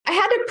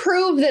to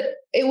prove that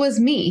it was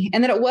me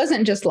and that it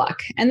wasn't just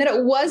luck and that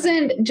it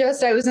wasn't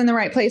just I was in the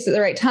right place at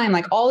the right time.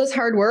 Like all this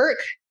hard work,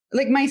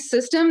 like my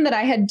system that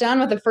I had done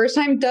with the first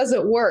time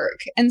doesn't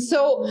work. And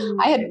so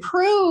I had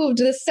proved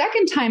the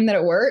second time that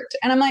it worked.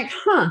 And I'm like,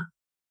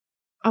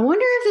 I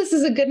wonder if this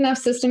is a good enough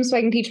system so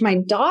I can teach my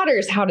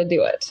daughters how to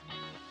do it.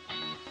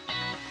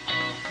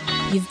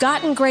 You've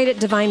gotten great at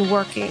divine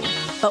working,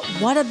 but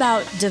what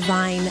about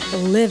divine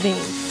living?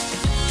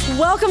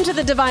 Welcome to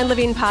the Divine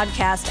Living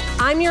Podcast.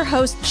 I'm your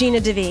host,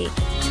 Gina DeVee.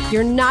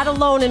 You're not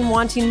alone in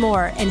wanting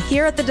more. And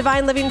here at the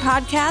Divine Living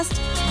Podcast,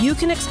 you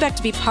can expect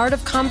to be part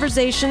of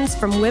conversations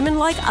from women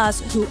like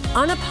us who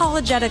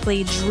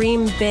unapologetically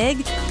dream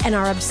big and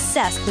are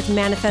obsessed with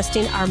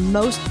manifesting our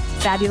most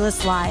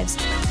fabulous lives.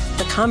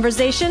 The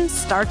conversation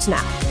starts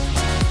now.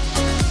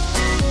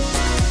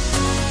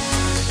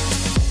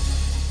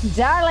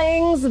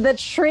 Darlings, the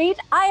treat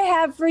I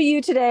have for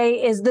you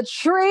today is the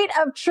treat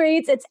of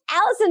treats. It's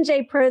Alison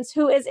J. Prince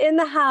who is in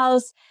the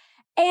house.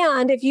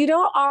 And if you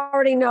don't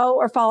already know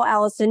or follow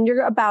Alison,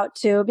 you're about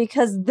to,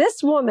 because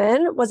this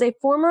woman was a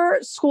former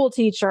school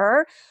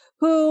teacher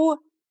who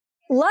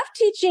left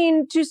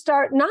teaching to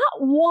start not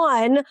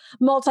one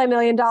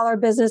multi-million-dollar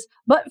business,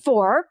 but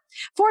four.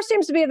 Four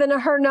seems to be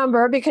her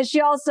number because she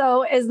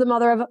also is the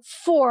mother of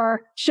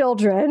 4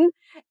 children.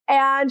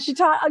 And she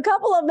taught a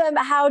couple of them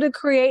how to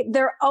create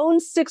their own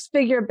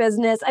 6-figure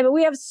business. I mean,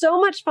 we have so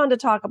much fun to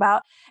talk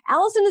about.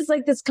 Alison is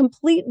like this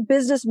complete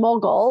business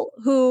mogul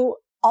who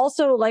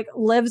also like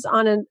lives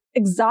on an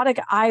exotic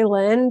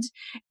island.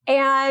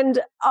 And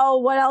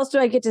what else do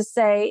I get to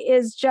say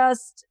is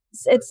just,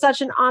 it's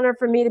such an honor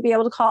for me to be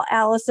able to call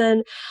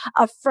Alison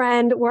a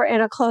friend. We're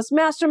in a close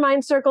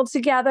mastermind circle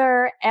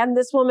together. And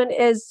this woman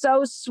is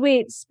so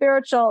sweet,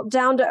 spiritual,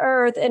 down to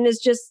earth, and is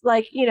just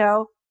like,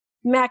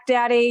 Mac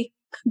Daddy,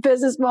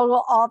 business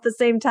mogul all at the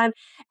same time.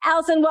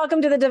 Alison,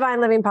 welcome to the Divine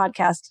Living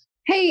Podcast.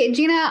 Hey,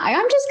 Gina,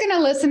 I'm just going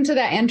to listen to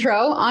that intro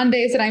on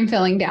days that I'm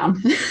feeling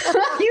down. You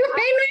made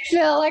me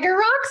feel like a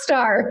rock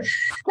star.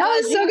 That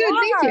was so good.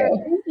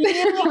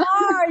 Thank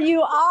you.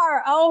 You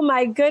are. Oh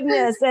my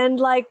goodness. And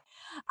like,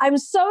 I'm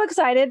so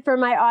excited for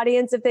my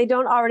audience, if they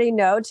don't already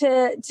know,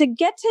 to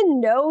get to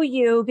know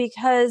you,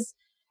 because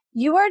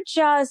you are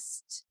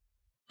just,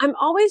 I'm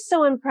always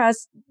so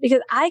impressed because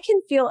I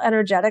can feel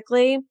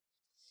energetically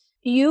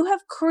you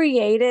have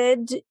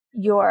created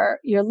your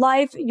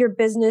life, your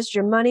business,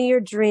 your money, your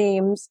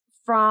dreams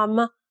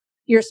from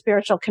your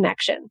spiritual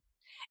connection.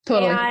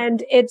 Totally.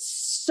 And it's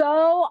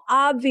so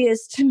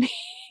obvious to me.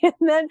 And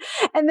then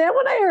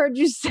when I heard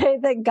you say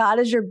that God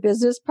is your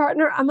business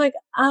partner, I'm like,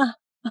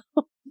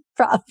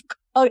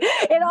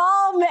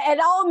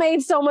 it all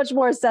made so much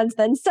more sense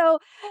then. So,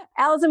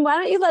 Alison, why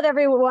don't you let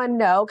everyone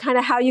know kind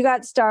of how you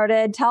got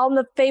started, tell them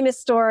the famous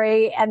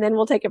story, and then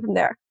we'll take it from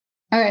there.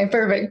 Okay,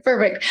 perfect.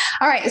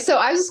 All right. So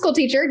I was a school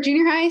teacher,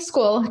 junior high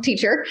school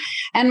teacher,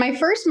 and my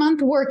first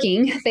month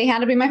working, they had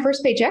to be my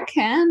first paycheck.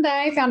 And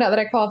I found out that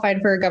I qualified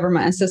for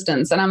government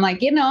assistance. And I'm like,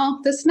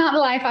 this is not the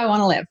life I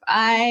want to live.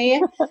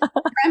 I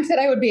dreamt that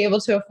I would be able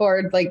to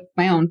afford like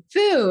my own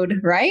food.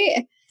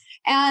 Right.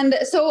 And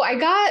so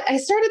I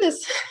started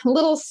this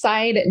little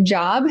side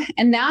job,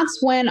 and that's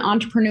when the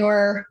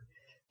entrepreneur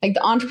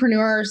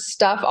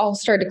stuff all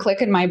started to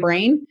click in my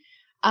brain.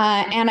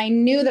 And I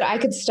knew that I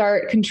could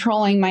start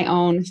controlling my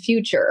own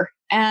future.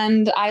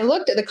 And I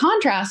looked at the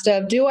contrast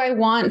of, do I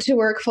want to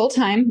work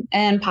full-time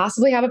and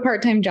possibly have a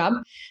part-time job?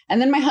 And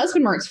then my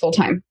husband works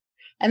full-time.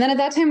 And then at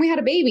that time we had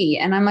a baby,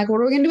 and I'm like, what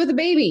are we going to do with the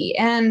baby?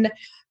 And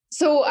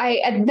so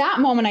at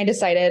that moment I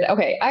decided,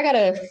 okay, I got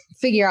to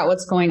figure out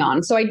what's going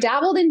on. So I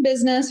dabbled in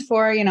business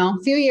for, a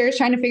few years,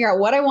 trying to figure out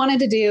what I wanted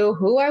to do,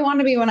 who I want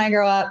to be when I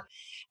grow up.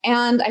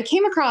 And I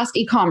came across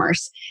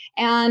e-commerce.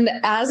 And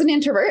as an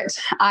introvert,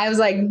 I was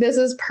like, this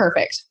is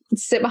perfect.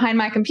 Sit behind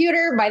my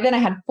computer. By then I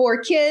had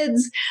 4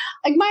 kids,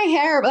 like my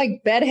hair,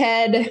 like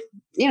bedhead,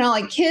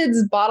 like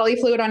kids, bodily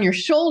fluid on your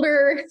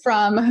shoulder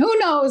from who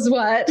knows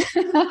what.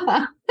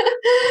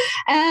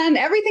 And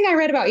everything I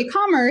read about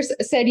e-commerce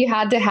said you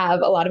had to have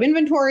a lot of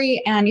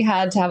inventory and you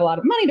had to have a lot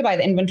of money to buy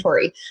the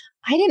inventory.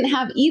 I didn't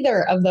have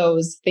either of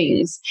those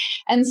things.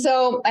 And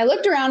so I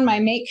looked around my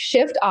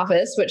makeshift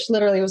office, which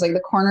literally was like the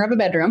corner of a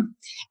bedroom,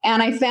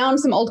 and I found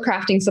some old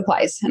crafting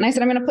supplies. And I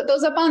said, I'm going to put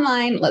those up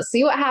online. Let's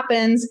see what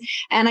happens.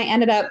 And I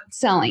ended up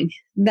selling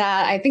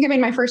that. I think I made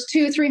my first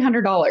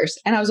 $200-$300.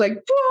 And I was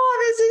like, whoa,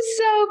 this is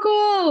so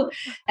cool.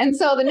 And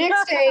so the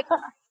next day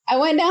I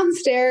went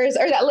downstairs,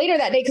 or later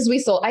that day, because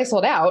I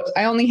sold out.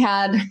 I only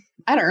had,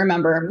 I don't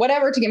remember,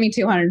 whatever to get me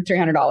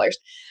 $200-$300.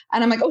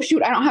 And I'm like, oh,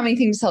 shoot, I don't have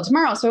anything to sell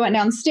tomorrow. So I went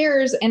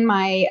downstairs in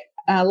my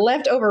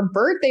leftover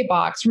birthday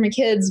box from a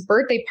kid's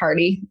birthday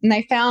party. And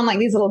I found like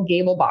these little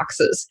gable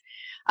boxes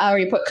where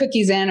you put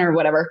cookies in or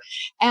whatever.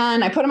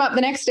 And I put them up the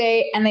next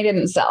day and they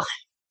didn't sell.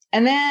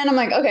 And then I'm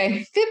like,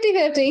 okay,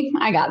 50-50.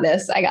 I got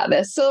this.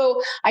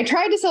 So I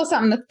tried to sell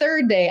something the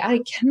third day. I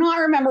cannot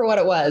remember what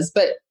it was,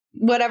 but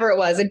whatever it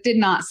was, it did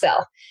not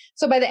sell.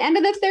 So by the end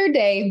of the third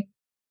day,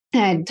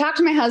 I talked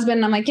to my husband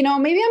and I'm like,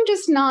 maybe I'm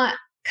just not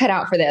cut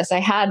out for this.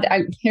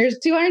 Here's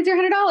 $200,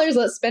 $300.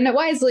 Let's spend it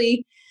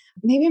wisely.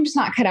 Maybe I'm just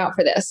not cut out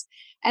for this.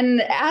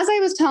 And as I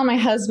was telling my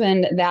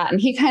husband that,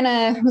 and he kind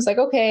of was like,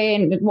 okay,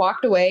 and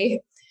walked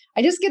away,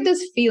 I just get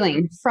this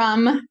feeling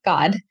from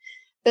God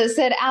that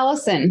said,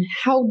 Alison,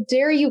 how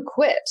dare you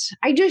quit?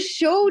 I just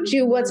showed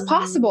you what's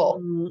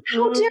possible.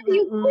 How dare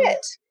you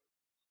quit?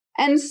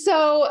 And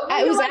so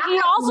I was like,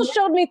 you also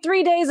showed me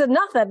 3 days of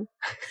nothing.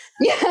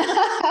 Yeah.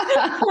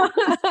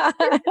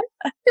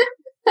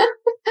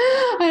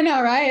 I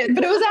know, right?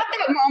 But it was at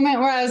that moment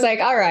where I was like,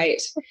 all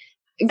right,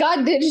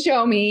 God did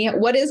show me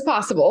what is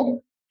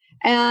possible.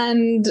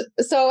 And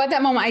so at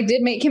that moment, I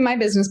did make him my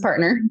business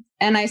partner.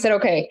 And I said,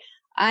 okay,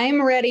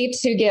 I'm ready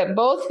to get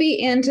both feet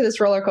into this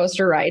roller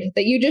coaster ride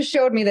that you just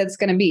showed me that's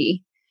going to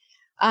be.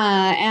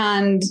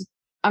 And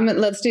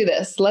let's do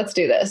this. Let's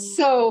do this.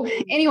 So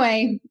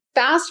anyway,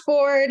 fast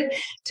forward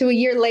to a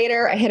year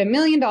later, I hit $1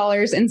 million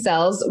in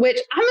sales, which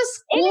I'm a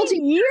school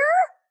teacher. Year?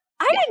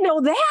 I didn't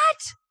know that.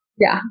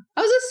 Yeah.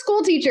 I was a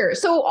school teacher.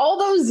 So all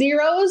those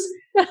zeros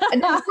I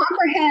didn't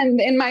comprehend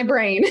in my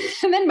brain.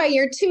 And then by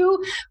year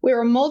 2, we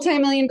were a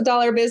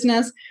multi-million-dollar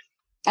business.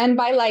 And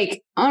by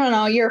like, I don't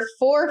know, year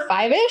 4 or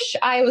 5-ish,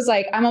 I was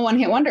like, I'm a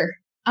one-hit wonder.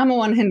 I'm a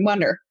one-hit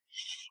wonder.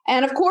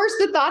 And of course,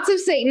 the thoughts of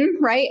Satan,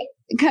 right,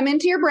 come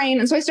into your brain.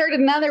 And so I started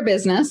another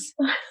business.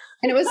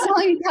 And it was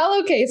selling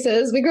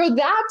pillowcases. We grew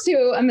that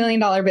to $1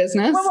 million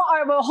business. Well, all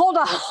right, well, hold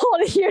on.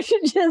 You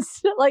should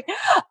just like,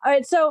 all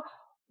right. So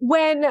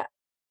when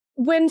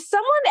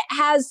someone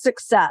has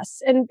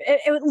success, and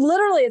it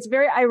literally, it's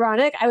very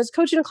ironic. I was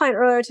coaching a client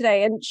earlier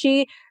today, and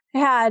she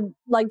had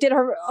like did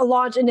a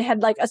launch and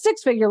had like a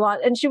 6-figure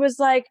launch, and she was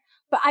like,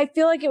 "But I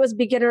feel like it was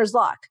beginner's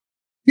luck."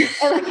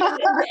 And,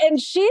 and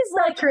she's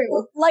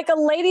like a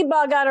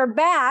ladybug on her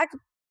back.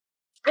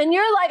 And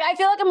you're like, I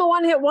feel like I'm a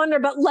one-hit wonder,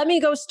 but let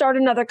me go start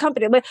another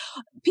company. But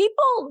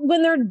people,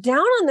 when they're down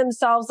on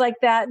themselves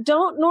like that,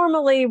 don't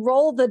normally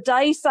roll the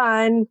dice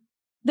on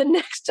the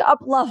next up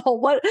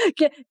level.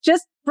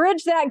 Just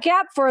bridge that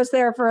gap for us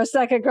there for a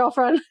second,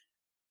 girlfriend.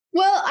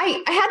 Well,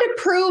 I had to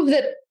prove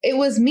that it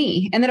was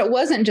me and that it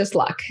wasn't just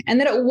luck and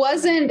that it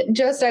wasn't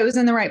just I was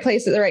in the right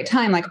place at the right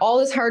time. Like all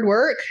this hard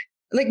work,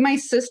 like my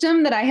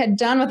system that I had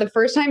done with the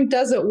first time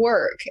doesn't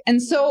work.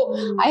 And so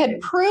I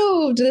had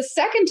proved the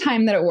second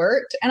time that it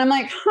worked. And I'm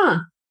like,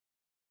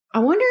 I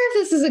wonder if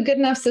this is a good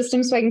enough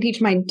system so I can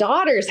teach my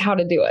daughters how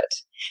to do it.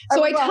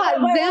 So I taught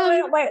them.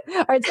 Wait.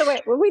 All right. So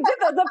wait, we did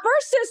the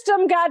first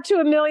system got to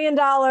 $1 million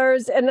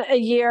in a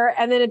year,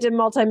 and then it did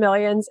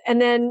multi-millions.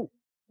 And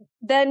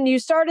then you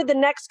started the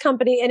next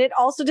company and it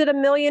also did $1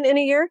 million in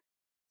a year.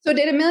 So it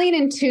did $1 million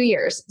in 2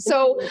 years.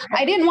 So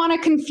I didn't want to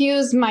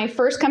confuse my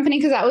first company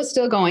because that was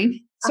still going.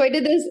 So I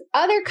did this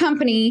other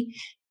company,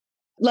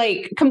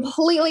 like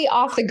completely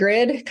off the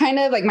grid, kind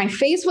of like my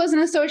face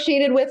wasn't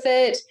associated with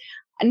it.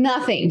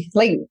 Nothing,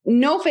 like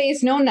no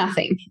face, no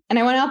nothing. And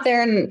I went out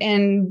there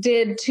and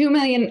did 2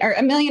 million or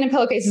 $1 million in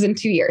pillowcases in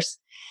 2 years.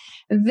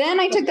 Then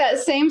I took that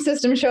same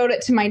system, showed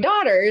it to my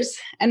daughters,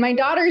 and my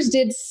daughters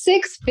did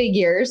 6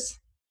 figures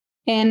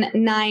in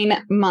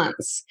 9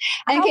 months.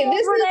 And How old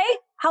were they?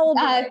 How old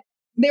were they?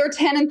 They were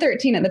 10 and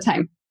 13 at the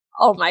time.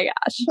 Oh my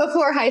gosh.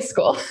 Before high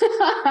school.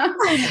 And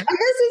this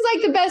is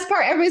like the best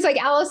part. Everybody's like,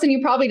 Alison,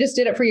 you probably just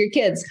did it for your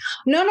kids.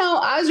 No,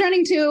 I was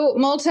running 2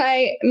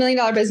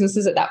 multi-million-dollar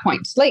businesses at that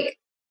point. Like,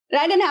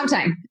 I didn't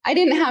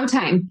have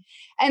time.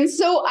 And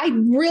so I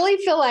really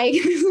feel like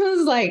this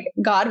was like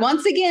God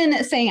once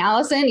again saying,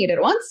 Alison, you did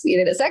it once, you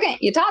did it a second,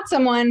 you taught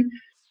someone.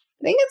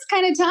 I think it's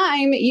kind of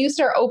time you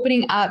start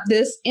opening up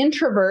this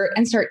introvert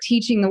and start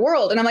teaching the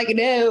world. And I'm like,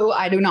 no,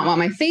 I do not want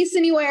my face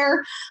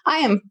anywhere. I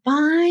am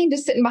fine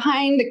just sitting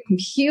behind the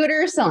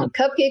computer selling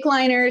cupcake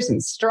liners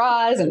and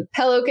straws and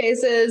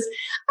pillowcases.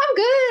 I'm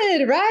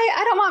good, right?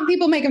 I don't want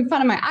people making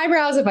fun of my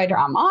eyebrows if I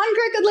draw them on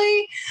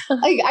crookedly.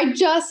 Like, I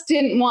just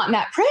didn't want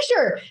that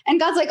pressure. And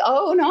God's like,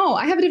 oh no,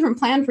 I have a different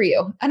plan for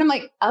you. And I'm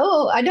like,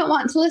 oh, I don't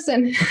want to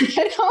listen.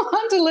 I don't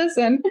want to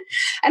listen.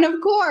 And of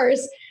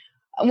course,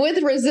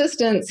 with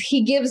resistance,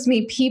 he gives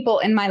me people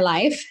in my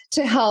life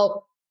to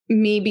help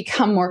me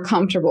become more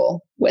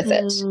comfortable with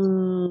it.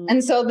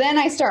 And so then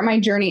I start my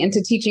journey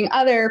into teaching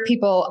other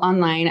people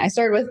online. I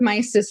started with my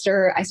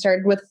sister. I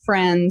started with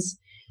friends.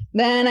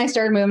 Then I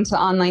started moving to the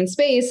online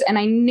space, and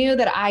I knew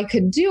that I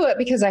could do it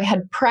because I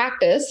had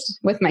practiced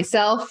with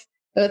myself,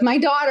 with my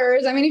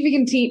daughters. I mean, if you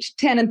can teach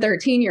 10 and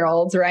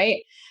 13-year-olds,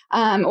 right?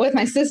 With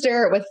my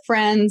sister, with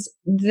friends,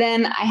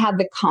 then I had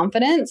the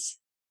confidence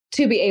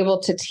to be able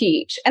to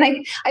teach. And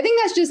I think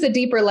that's just a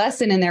deeper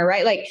lesson in there,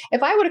 right? Like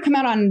if I would have come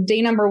out on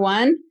day number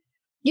 1,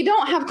 you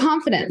don't have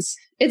confidence.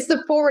 It's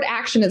the forward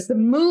action. It's the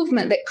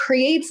movement that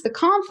creates the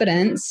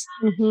confidence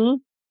that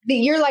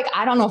you're like,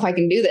 I don't know if I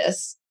can do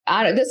this.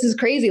 This is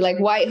crazy. Like,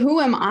 why, who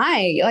am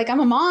I? Like,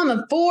 I'm a mom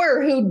of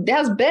 4 who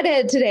has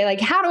bedhead today.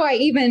 Like, how do I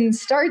even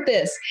start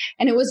this?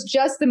 And it was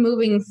just the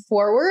moving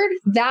forward.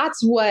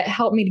 That's what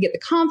helped me to get the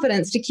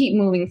confidence to keep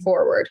moving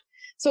forward.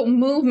 So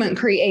movement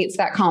creates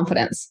that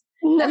confidence.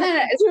 And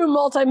then 2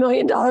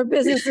 multi-million-dollar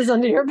businesses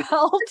under your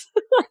belt.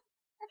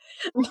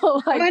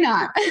 Why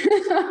not?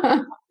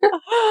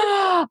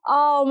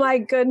 Oh my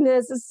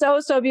goodness. It's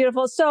so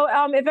beautiful. So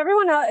if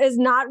everyone is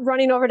not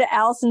running over to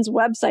Alison's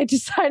website to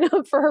sign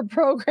up for her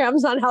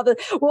programs on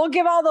we'll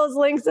give all those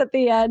links at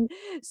the end.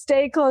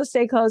 Stay close.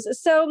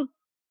 So,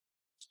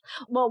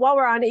 well, while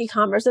we're on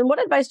e-commerce, and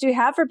what advice do you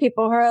have for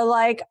people who are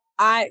like,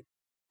 I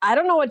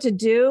don't know what to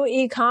do.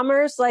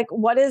 E-commerce, like,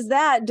 what is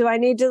that? Do I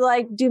need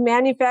to do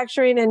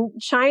manufacturing in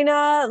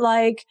China?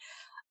 Like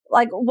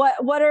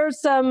what are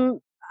some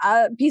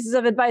pieces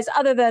of advice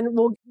other than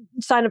we'll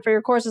sign up for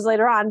your courses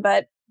later on?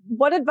 But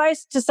what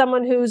advice to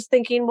someone who's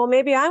thinking, well,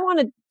 maybe I want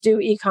to do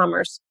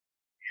e-commerce?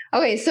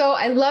 Okay, so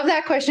I love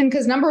that question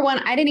because number one,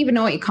 I didn't even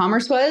know what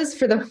e-commerce was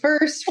for the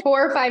first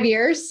 4 or 5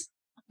 years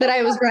that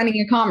I was running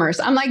e-commerce.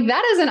 I'm like,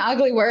 that is an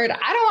ugly word.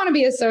 I don't want to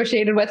be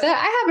associated with it.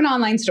 I have an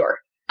online store.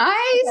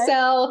 I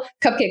sell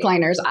cupcake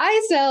liners.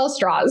 I sell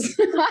straws.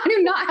 I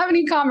do not have an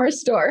e-commerce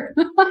store.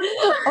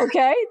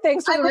 Okay,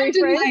 thanks for the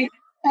reframe.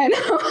 I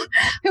know.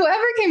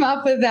 Whoever came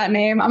up with that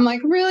name, I'm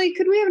like, really?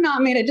 Could we have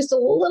not made it just a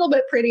little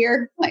bit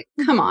prettier? Like,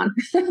 come on.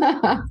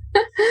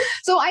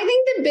 So I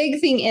think the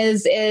big thing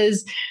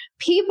is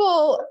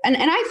people, and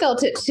I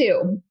felt it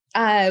too.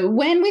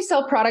 When we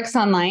sell products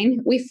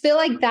online, we feel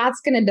like that's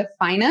going to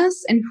define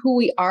us and who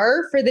we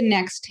are for the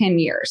next 10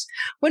 years.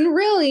 When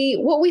really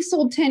what we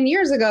sold 10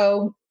 years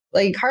ago,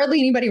 like hardly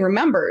anybody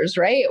remembers,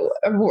 right?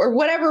 Or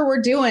whatever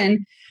we're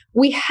doing,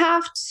 we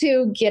have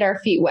to get our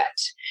feet wet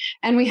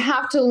and we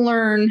have to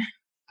learn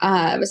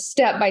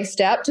step by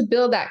step to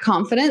build that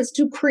confidence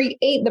to create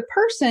the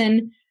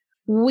person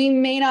we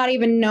may not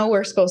even know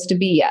we're supposed to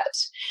be yet.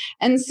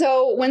 And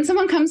so when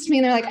someone comes to me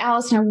and they're like,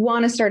 Alison, I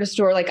want to start a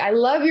store. Like, I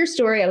love your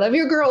story. I love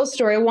your girl's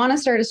story. I want to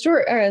start a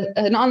store,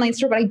 an online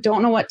store, but I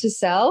don't know what to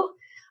sell.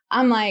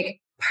 I'm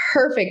like,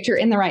 perfect. You're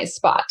in the right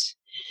spot.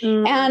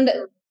 And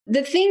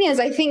the thing is,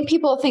 I think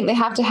people think they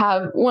have to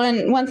have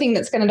one thing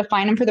that's going to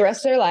define them for the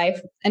rest of their life.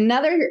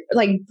 Another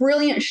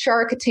brilliant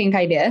Shark Tank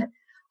idea.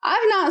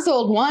 I've not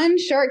sold one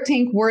Shark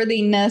Tank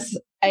worthiness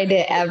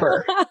idea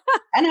ever.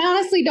 And I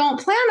honestly don't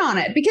plan on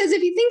it because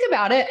if you think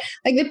about it,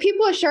 like the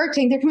people at Shark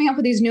Tank, they're coming up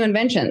with these new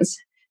inventions.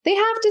 They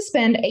have to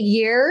spend a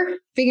year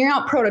figuring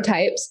out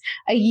prototypes,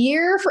 a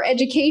year for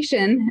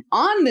education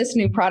on this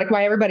new product,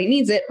 why everybody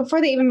needs it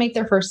before they even make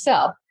their first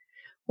sell.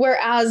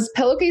 Whereas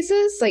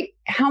pillowcases, like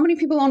how many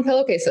people own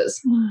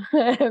pillowcases?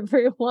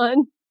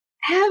 Everyone.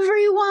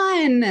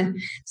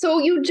 So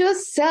you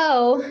just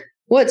sell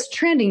what's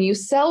trending. You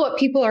sell what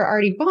people are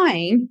already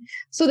buying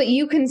so that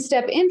you can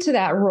step into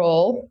that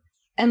role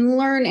and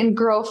learn and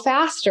grow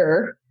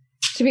faster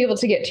to be able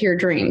to get to your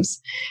dreams.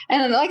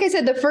 And like I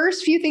said, the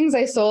first few things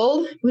I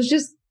sold was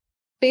just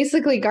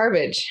basically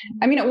garbage.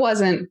 I mean, it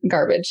wasn't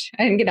garbage.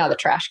 I didn't get out of the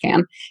trash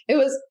can. It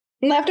was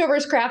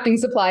leftovers crafting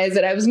supplies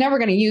that I was never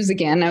going to use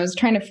again. I was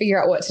trying to figure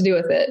out what to do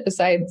with it.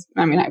 Besides,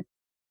 I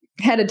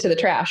headed to the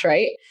trash,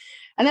 right?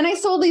 And then I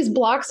sold these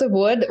blocks of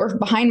wood that were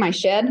behind my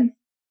shed.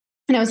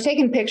 And I was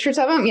taking pictures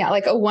of them. Yeah,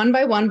 like a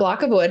 1x1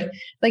 block of wood,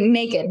 like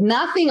naked,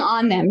 nothing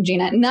on them,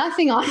 Gina,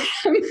 nothing on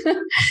them.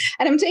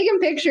 And I'm taking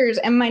pictures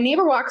and my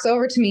neighbor walks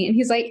over to me and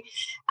he's like,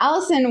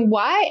 Alison,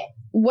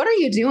 what are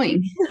you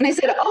doing? And I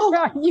said, oh,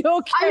 are you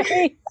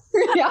okay?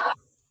 Yeah.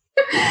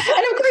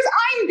 And of course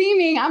I'm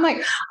beaming. I'm like,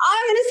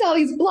 I'm going to sell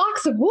these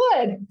blocks of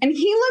wood. And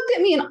he looked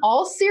at me in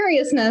all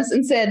seriousness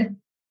and said,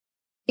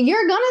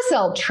 you're going to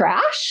sell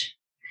trash?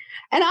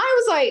 And I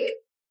was like,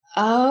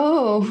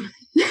 oh,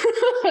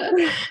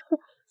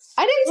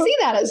 I didn't see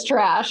that as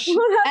trash.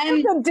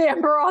 And a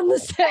damper on the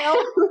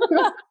sale.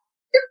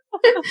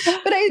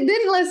 But I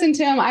didn't listen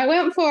to him. I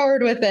went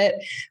forward with it.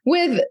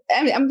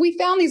 We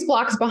found these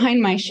blocks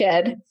behind my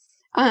shed.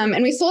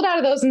 And we sold out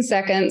of those in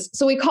seconds.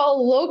 So we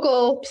call a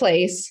local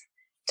place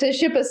to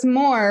ship us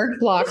more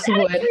blocks of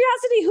wood.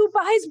 Curiosity, who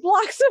buys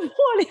blocks of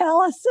wood,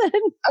 Alison?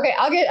 Okay,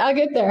 I'll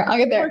get there.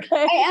 Okay.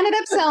 I ended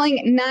up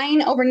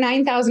selling over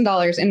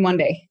 $9,000 in one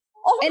day.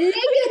 Oh, and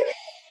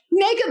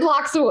naked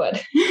blocks of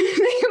wood.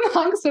 Naked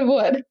blocks of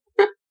wood.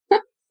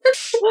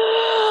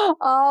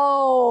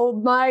 Oh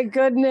my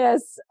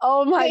goodness.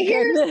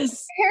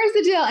 Goodness. Here's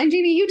the deal. And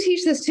Jeannie, you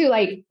teach this too.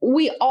 Like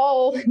we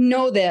all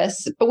know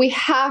this, but we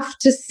have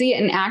to see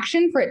it in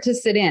action for it to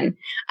sit in.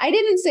 I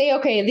didn't say,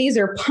 okay, these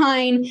are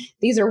pine.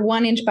 These are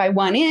 1 inch by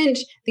 1 inch.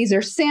 These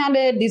are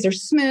sanded. These are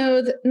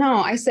smooth.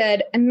 No, I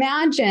said,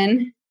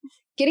 imagine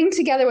getting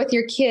together with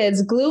your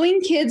kids,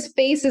 gluing kids'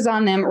 faces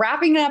on them,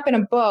 wrapping it up in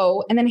a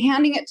bow, and then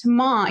handing it to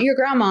your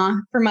grandma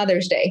for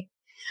Mother's Day.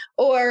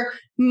 Or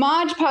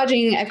Mod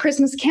Podging a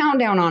Christmas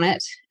countdown on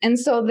it. And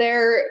so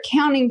they're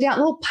counting down,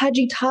 little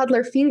pudgy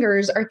toddler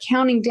fingers are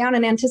counting down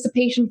in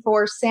anticipation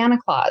for Santa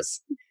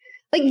Claus.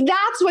 Like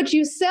that's what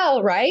you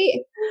sell, right?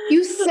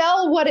 You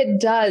sell what it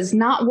does,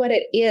 not what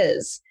it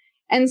is.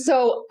 And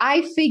so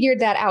I figured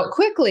that out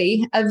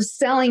quickly of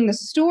selling the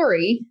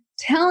story,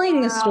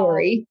 telling the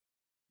story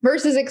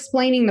versus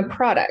explaining the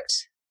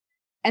product.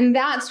 And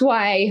that's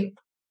why,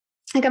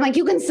 I'm like,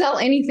 you can sell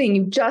anything.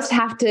 You just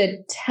have to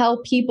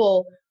tell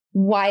people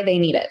why they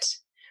need it,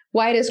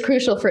 why it is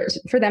crucial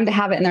for them to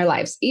have it in their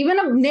lives, even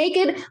a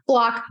naked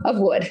block of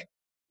wood.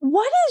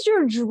 What is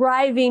your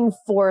driving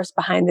force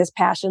behind this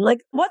passion?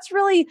 Like, what's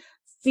really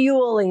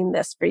fueling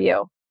this for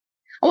you?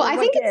 Well, I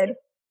think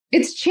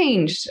it's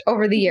changed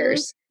over the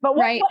years. But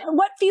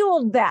what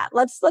fueled that?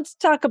 Let's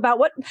talk about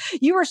what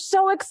you were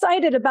so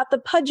excited about, the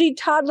pudgy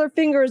toddler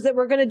fingers that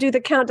were going to do the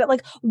countdown.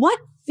 Like, what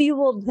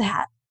fueled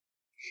that?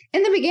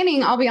 In the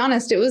beginning, I'll be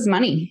honest, it was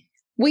money.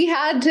 We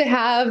had to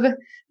have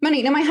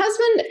money. Now, my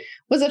husband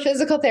was a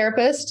physical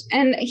therapist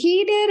and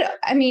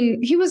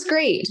he was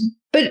great,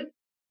 but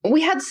we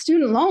had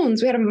student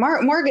loans, we had a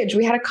mortgage,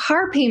 we had a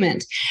car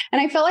payment.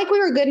 And I felt like we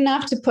were good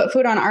enough to put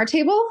food on our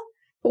table,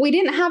 but we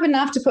didn't have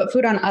enough to put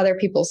food on other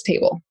people's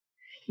table.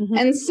 Mm-hmm.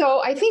 And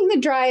so I think the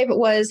drive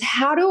was,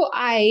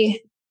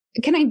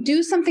 can I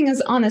do something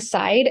on the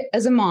side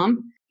as a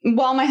mom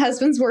while my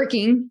husband's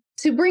working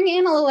to bring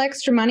in a little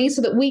extra money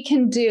so that we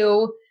can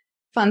do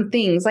fun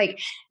things? Like,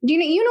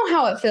 you know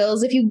how it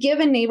feels if you give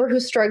a neighbor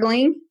who's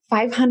struggling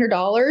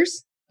 $500?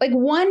 Like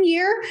one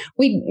year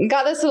we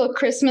got this little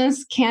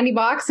Christmas candy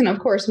box and of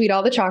course we eat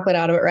all the chocolate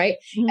out of it, right?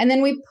 Mm-hmm. And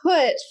then we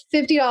put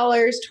 $50,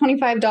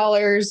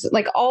 $25,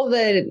 like all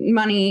the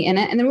money in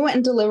it. And then we went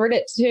and delivered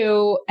it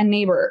to a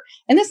neighbor.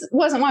 And this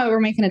wasn't why we were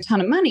making a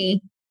ton of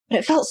money, but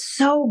it felt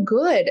so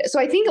good. So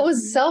I think it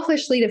was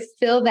selfishly to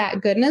feel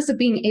that goodness of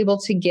being able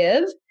to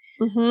give.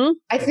 Mm-hmm.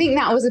 I think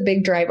that was a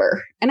big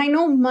driver. And I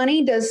know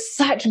money does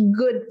such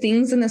good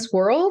things in this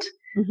world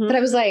that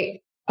I was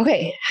like,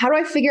 okay, how do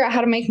I figure out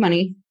how to make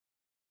money?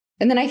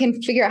 And then I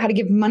can figure out how to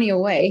give money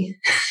away.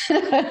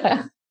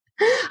 I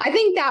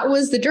think that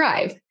was the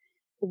drive.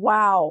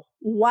 Wow.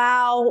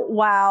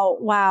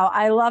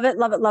 I love it,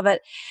 love it, love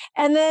it.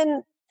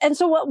 And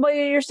so what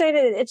you're saying,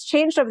 it's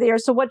changed over the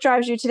years. So what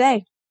drives you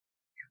today?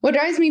 What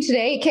drives me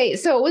today? Okay,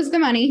 so it was the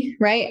money,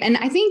 right? And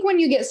I think when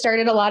you get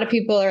started, a lot of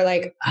people are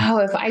like, oh,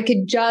 if I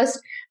could just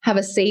have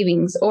a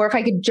savings, or if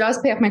I could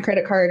just pay off my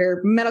credit card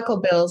or medical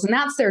bills, and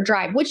that's their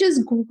drive, which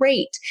is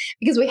great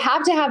because we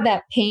have to have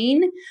that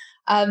pain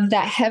of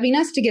that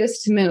heaviness to get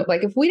us to move.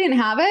 Like if we didn't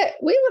have it,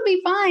 we would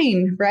be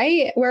fine,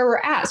 right? Where we're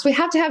at. So we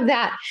have to have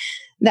that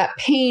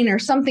pain or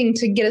something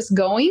to get us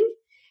going.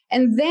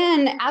 And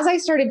then as I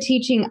started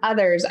teaching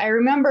others, I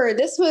remember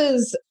this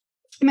was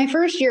my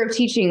first year of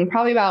teaching,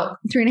 probably about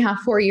 3.5,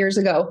 4 years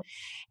ago.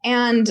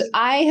 And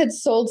I had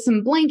sold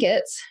some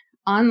blankets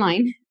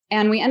online.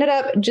 And we ended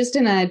up just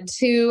in I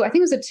think it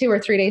was a 2 or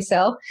 3 day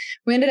sale.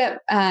 We ended up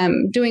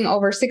doing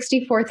over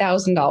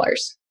 $64,000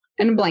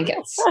 in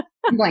blankets,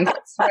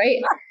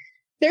 right?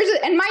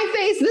 And my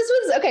face,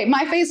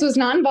 my face was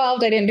not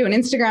involved. I didn't do an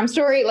Instagram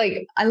story.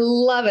 Like, I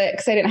love it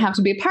because I didn't have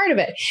to be a part of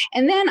it.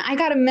 And then I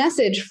got a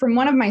message from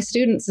one of my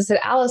students that said,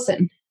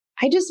 Alison,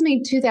 I just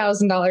made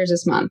 $2,000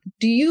 this month.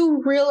 Do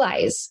you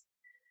realize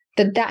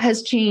that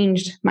has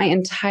changed my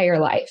entire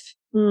life?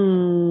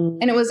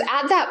 And it was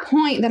at that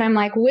point that I'm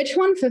like, which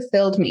one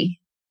fulfilled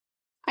me?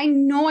 I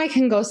know I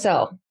can go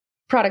sell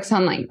products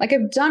online. Like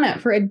I've done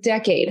it for a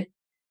decade.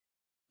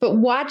 But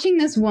watching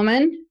this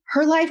woman,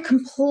 her life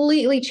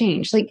completely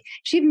changed. Like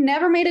she'd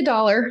never made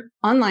 $1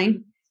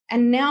 online.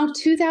 And now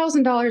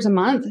 $2,000 a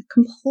month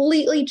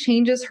completely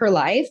changes her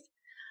life.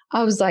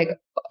 I was like,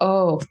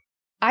 oh,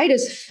 I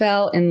just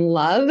fell in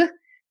love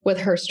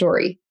with her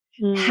story.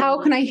 How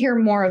can I hear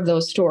more of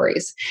those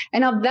stories?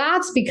 And now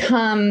that's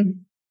become,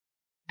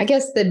 I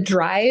guess, the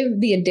drive,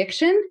 the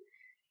addiction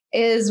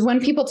is when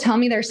people tell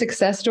me their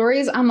success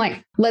stories, I'm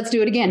like, let's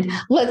do it again.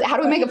 How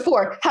do we make it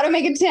 4? How do we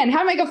make it 10? How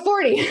do we make it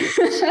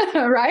 40?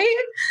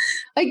 Right?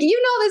 Like,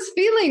 this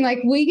feeling, like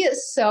we get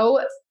so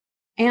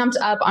amped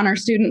up on our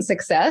student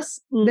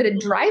success that it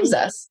drives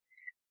us.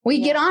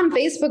 We get on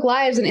Facebook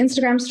Lives and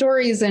Instagram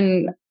stories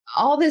and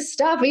all this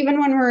stuff, even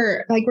when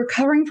we're like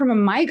recovering from a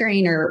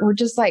migraine or we're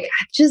just like,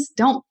 I just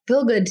don't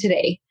feel good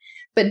today.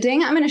 But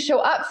dang, I'm going to show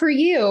up for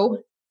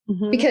you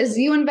because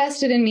you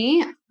invested in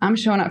me. I'm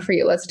showing up for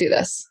you. Let's do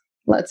this.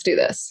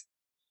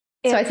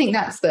 So I think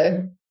that's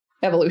the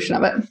evolution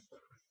of it.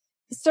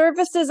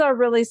 Services are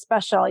really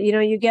special.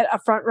 You get a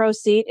front row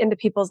seat into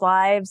people's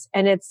lives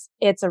and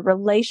it's a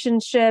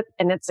relationship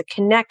and it's a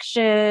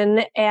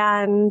connection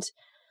and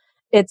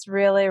it's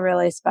really,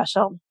 really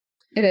special.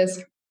 It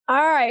is.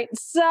 All right.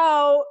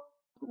 So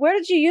where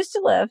did you used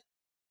to live?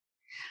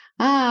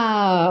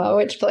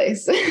 Which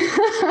place?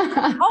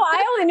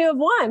 I only knew of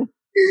one.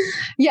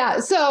 Yeah.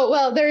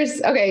 So,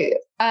 there's,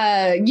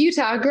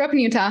 Utah, grew up in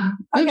Utah,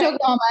 moved to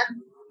Oklahoma,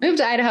 moved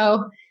to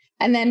Idaho,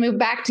 and then moved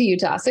back to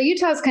Utah. So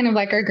Utah is kind of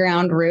like our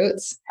ground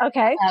roots.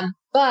 Okay.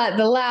 But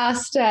the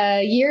last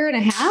year and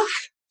a half,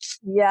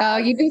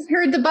 you just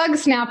heard the bug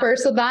snapper.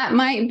 So that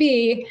might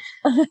be,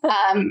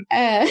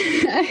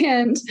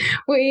 and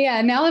we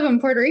now live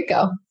in Puerto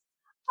Rico.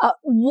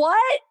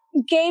 What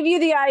gave you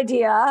the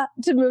idea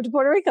to move to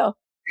Puerto Rico?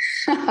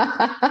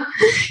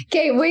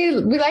 Okay, we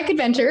like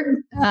adventure.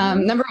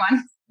 Number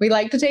one, we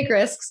like to take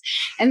risks.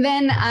 And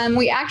then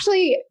we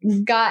actually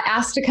got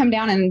asked to come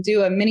down and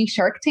do a mini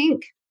Shark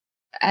Tank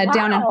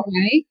down in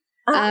Hawaii.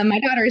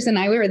 My daughters and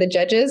I, we were the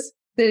judges.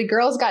 The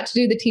girls got to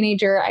do the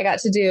teenager. I got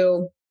to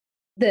do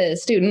the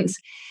students.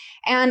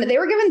 And they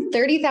were given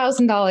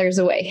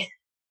 $30,000 away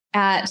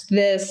at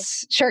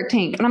this Shark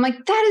Tank. And I'm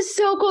like, that is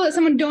so cool that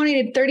someone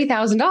donated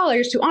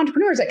 $30,000 to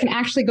entrepreneurs that can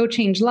actually go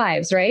change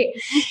lives, right?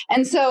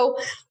 And so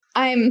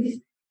I'm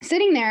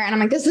sitting there and I'm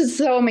like, this is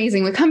so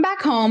amazing. We come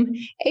back home,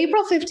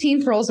 April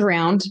 15th rolls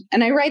around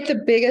and I write the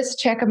biggest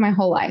check of my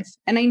whole life.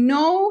 And I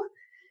know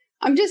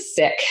I'm just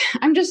sick.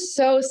 I'm just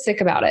so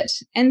sick about it.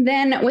 And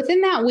then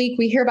within that week,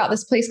 we hear about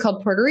this place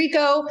called Puerto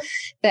Rico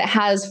that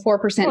has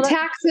 4%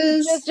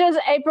 taxes. Just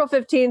April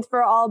 15th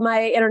for all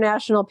my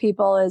international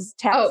people is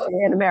tax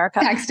day in America.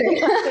 Tax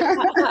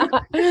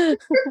day.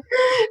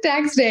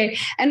 Tax day.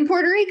 And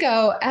Puerto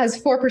Rico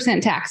has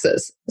 4%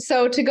 taxes.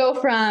 So to go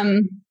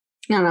from,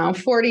 I don't know,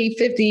 40,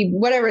 50,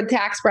 whatever the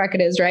tax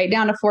bracket is, right,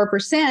 down to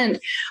 4%,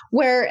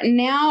 where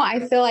now I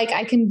feel like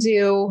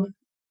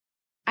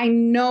I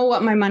know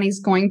what my money's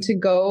going to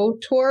go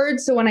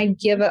towards. So when I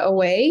give it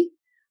away,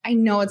 I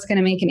know it's going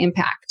to make an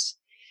impact.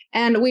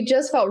 And we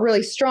just felt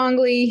really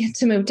strongly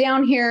to move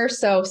down here.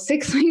 So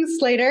 6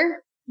 weeks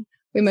later,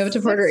 we moved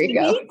to Puerto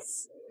Rico.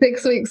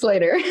 6 weeks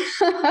later.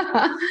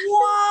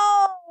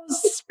 Whoa,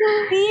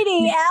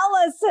 speedy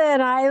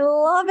Alison. I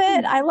love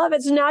it. I love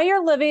it. So now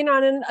you're living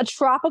on a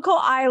tropical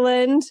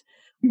island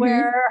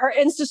where her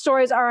Insta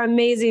stories are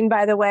amazing,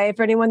 by the way.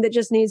 For anyone that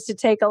just needs to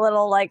take a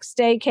little like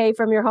staycay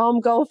from your home,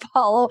 go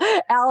follow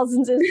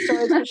Alison's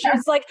Insta stories.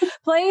 She's like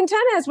playing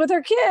tennis with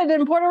her kid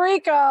in Puerto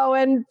Rico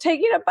and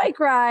taking a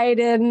bike ride.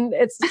 And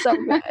it's so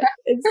good.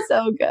 It's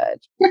so good.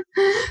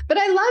 But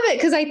I love it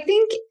because I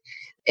think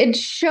it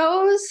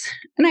shows,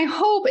 and I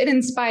hope it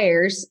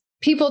inspires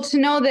people to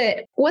know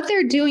that what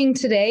they're doing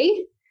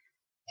today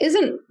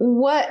isn't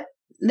what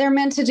they're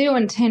meant to do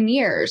in 10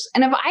 years.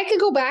 And if I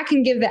could go back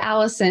and give the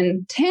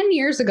Alison 10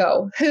 years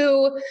ago,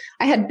 who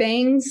I had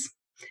bangs,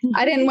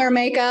 I didn't wear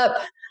makeup,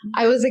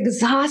 I was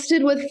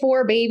exhausted with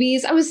 4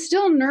 babies, I was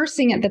still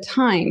nursing at the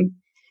time.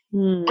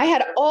 I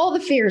had all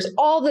the fears,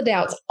 all the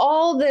doubts,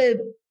 all the,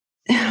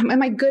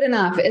 am I good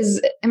enough?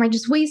 Am I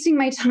just wasting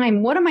my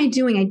time? What am I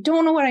doing? I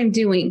don't know what I'm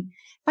doing.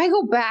 If I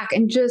go back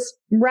and just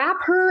wrap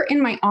her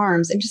in my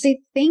arms and just say,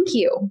 thank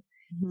you.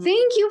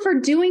 Thank you for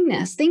doing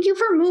this. Thank you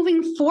for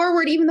moving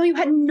forward, even though you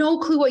had no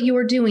clue what you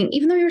were doing,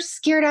 even though you were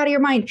scared out of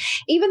your mind,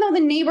 even though the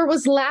neighbor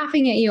was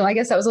laughing at you. I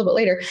guess that was a little bit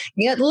later.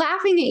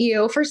 Laughing at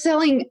you for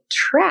selling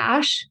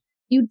trash.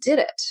 You did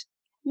it.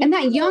 And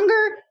that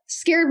younger,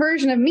 scared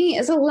version of me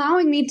is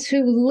allowing me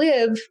to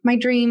live my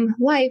dream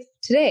life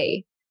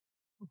today.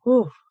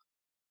 Ooh.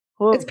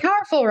 It's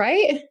powerful,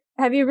 right?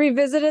 Have you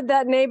revisited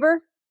that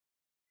neighbor?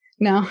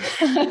 No.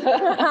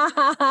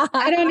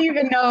 I don't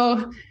even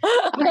know.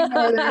 I don't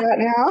know where they're at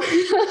now.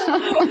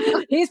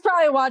 He's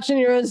probably watching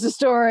your Insta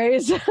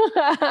stories.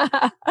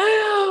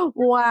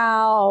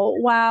 Wow.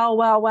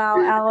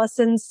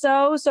 Alison.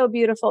 So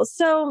beautiful.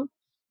 So,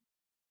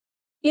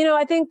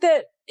 I think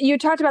that you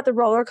talked about the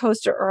roller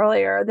coaster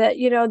earlier, that,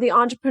 the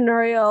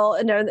entrepreneurial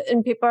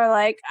and people are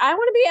like, I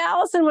want to be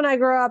Alison when I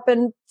grow up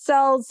and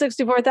sell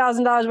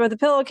 $64,000 worth of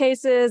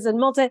pillowcases and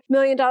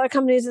multi-million-dollar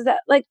companies. Is that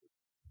like,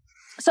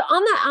 so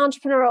on that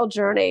entrepreneurial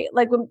journey,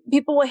 like when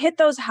people will hit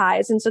those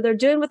highs, and so they're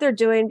doing what they're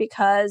doing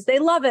because they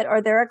love it or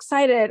they're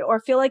excited or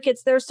feel like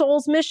it's their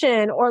soul's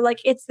mission or like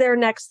it's their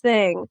next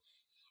thing.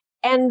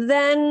 And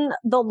then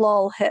the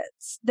lull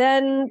hits.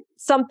 Then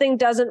something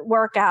doesn't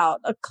work out.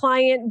 A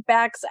client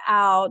backs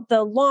out.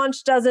 The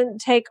launch doesn't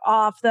take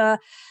off. The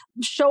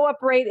show up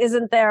rate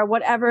isn't there,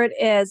 whatever it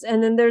is.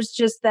 And then there's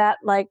just that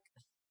like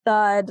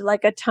thud,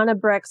 like a ton of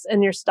bricks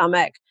in your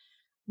stomach.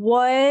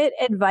 What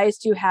advice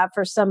do you have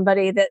for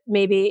somebody that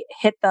maybe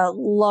hit the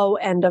low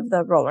end of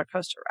the roller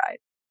coaster ride?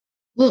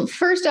 Well,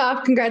 first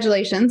off,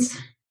 congratulations.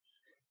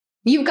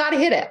 You've got to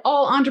hit it.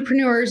 All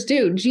entrepreneurs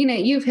do. Gina,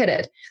 you've hit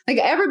it. Like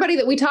everybody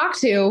that we talk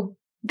to,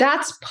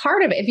 that's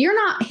part of it. If you're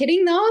not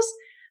hitting those,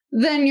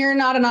 then you're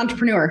not an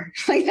entrepreneur.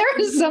 Like there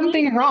is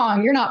something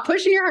wrong. You're not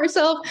pushing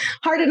yourself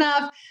hard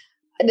enough.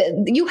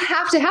 You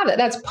have to have it.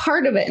 That's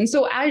part of it. And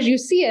so as you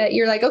see it,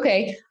 you're like,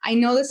 okay, I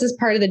know this is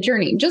part of the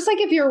journey. Just like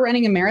if you're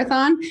running a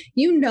marathon,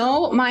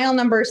 mile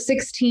number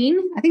 16,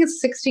 I think it's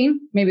 16,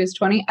 maybe it's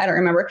 20, I don't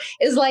remember,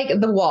 is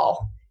like the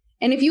wall.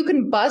 And if you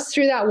can bust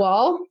through that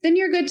wall, then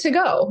you're good to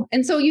go.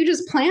 And so you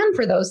just plan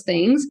for those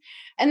things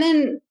and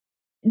then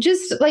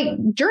just like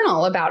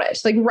journal about it,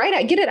 like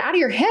get it out of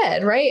your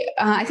head, right?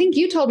 I think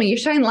you told me you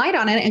shine light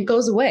on it and it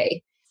goes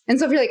away. And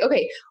so if you're like,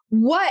 okay,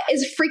 what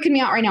is freaking me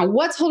out right now?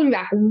 What's holding me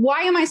back? Why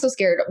am I so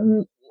scared?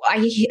 I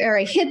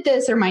hit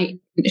this or my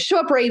show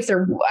up rates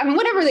or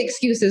whatever the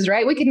excuse is,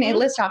 right? We can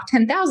list off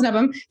 10,000 of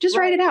them. Just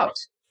write it out.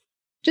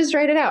 Just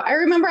write it out. I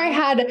remember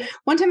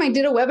one time I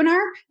did a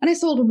webinar and I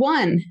sold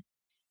one.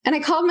 And I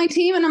called my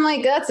team and I'm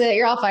like, that's it.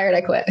 You're all fired.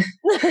 I quit.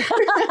 Because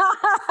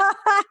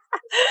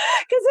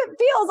it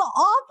feels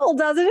awful,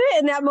 doesn't it,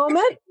 in that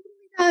moment?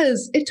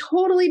 It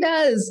totally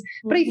does.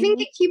 But I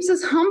think it keeps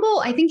us humble.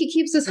 I think it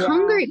keeps us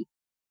hungry.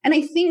 And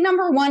I think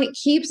number one, it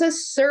keeps us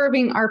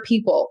serving our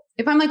people.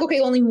 If I'm like, okay,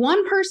 only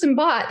one person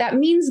bought, that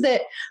means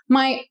that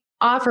my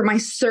offer, my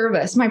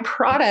service, my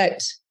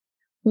product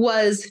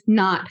was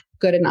not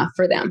good enough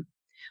for them.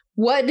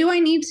 What do I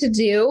need to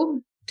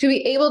do to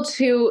be able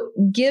to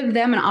give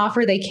them an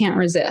offer they can't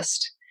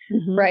resist.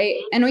 Right.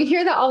 And we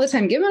hear that all the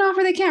time. Give them an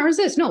offer they can't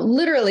resist. No,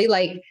 literally,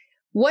 like,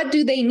 what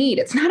do they need?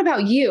 It's not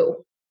about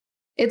you.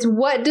 It's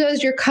what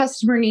does your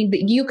customer need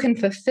that you can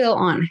fulfill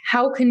on?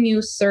 How can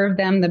you serve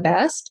them the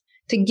best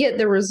to get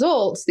the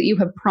results that you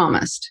have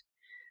promised?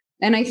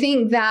 And I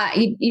think that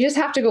you just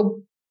have to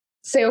go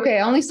say, okay,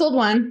 I only sold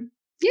one.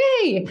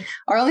 Yay.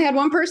 Or I only had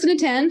one person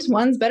attend.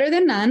 One's better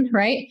than none.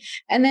 Right.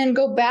 And then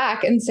go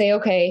back and say,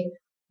 okay,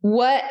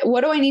 what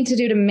do I need to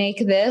do to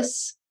make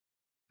this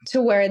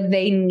to where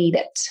they need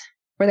it,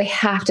 where they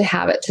have to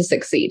have it to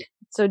succeed?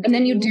 And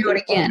then you do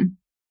it again.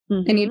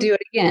 And you do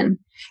it again.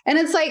 And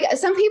it's like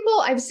some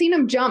people, I've seen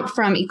them jump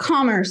from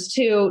e-commerce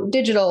to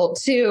digital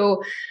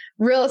to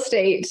real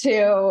estate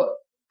to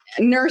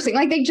nursing.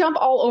 Like they jump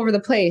all over the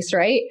place,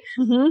 right?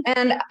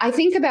 And I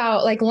think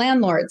about like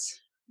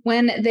landlords,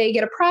 when they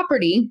get a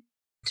property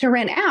to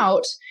rent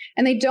out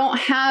and they don't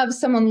have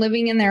someone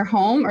living in their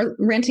home or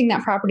renting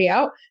that property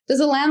out, does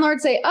the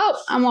landlord say,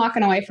 oh, I'm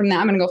walking away from that,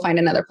 I'm going to go find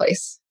another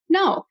place?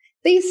 No,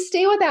 they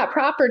stay with that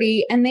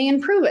property and they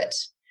improve it.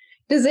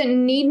 Does it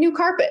need new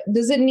carpet?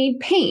 Does it need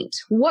paint?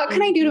 What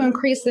can I do to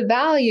increase the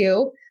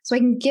value so I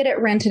can get it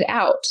rented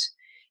out?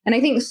 And I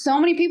think so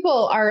many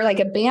people are like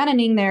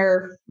abandoning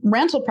their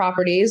rental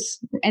properties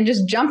and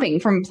just jumping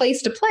from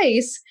place to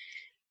place.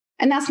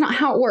 And that's not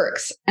how it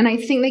works. And I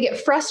think they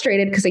get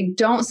frustrated because they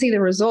don't see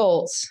the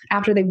results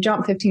after they've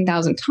jumped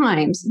 15,000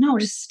 times. No,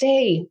 just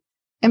stay,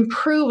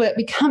 improve it,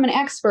 become an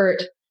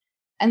expert,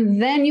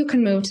 and then you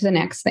can move to the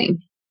next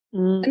thing.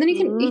 And then you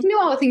can do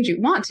all the things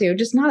you want to,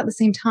 just not at the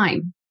same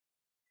time.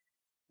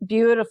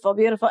 Beautiful,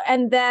 beautiful.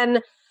 And then,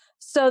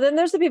 so then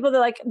there's the people that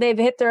like, they've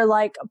hit their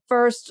like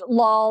first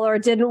lull or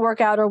it didn't work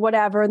out or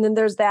whatever. And then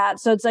there's that.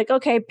 So it's like,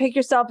 okay, pick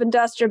yourself and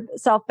dust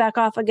yourself back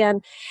off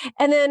again.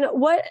 And then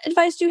what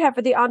advice do you have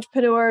for the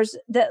entrepreneurs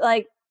that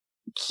like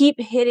keep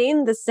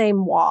hitting the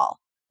same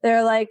wall?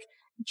 They're like,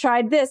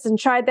 tried this and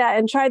tried that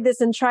and tried this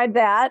and tried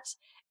that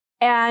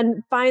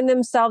and find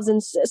themselves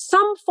in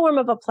some form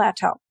of a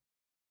plateau.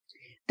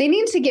 They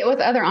need to get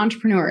with other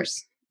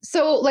entrepreneurs.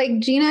 So like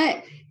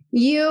Gina,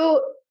 you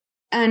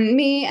and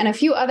me and a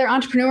few other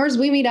entrepreneurs,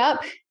 we meet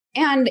up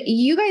and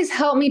you guys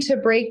help me to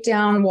break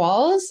down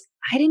walls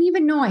I didn't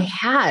even know I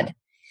had.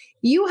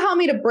 You helped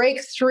me to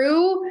break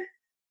through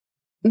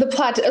the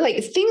plateau,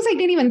 like things I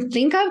didn't even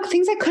think of,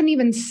 things I couldn't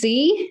even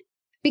see,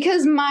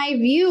 because my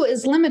view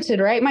is limited,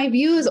 right? My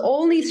view is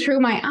only through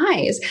my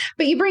eyes.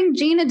 But you bring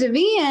Gina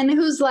DeVian,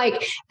 who's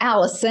like,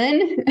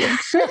 Alison,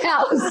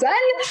 Alison.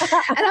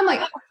 And I'm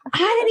like, I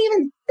didn't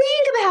even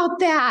think about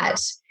that.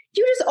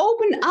 You just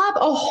opened up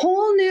a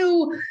whole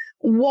new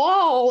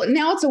wall.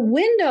 Now it's a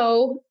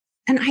window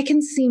and I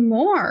can see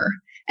more.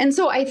 And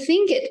so I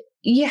think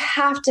you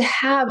have to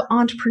have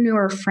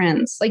entrepreneur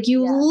friends. Like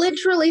you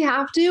literally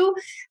have to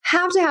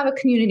have a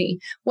community,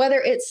 whether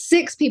it's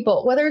 6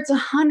 people, whether it's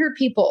 100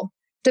 people,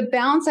 to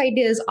bounce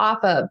ideas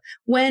off of.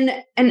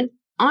 When an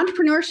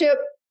entrepreneurship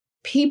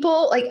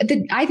people,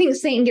 I think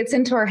Satan gets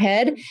into our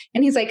head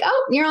and he's like,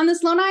 oh, you're on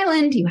this lone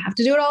island. You have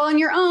to do it all on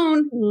your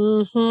own.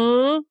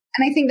 Mm-hmm.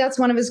 And I think that's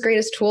one of his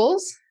greatest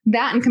tools,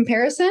 that in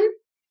comparison.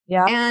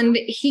 Yeah. And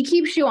he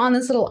keeps you on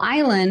this little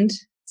island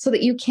so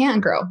that you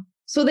can't grow,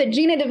 so that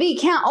Gina DeVee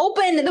can't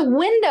open the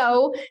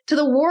window to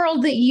the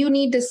world that you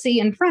need to see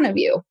in front of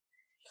you.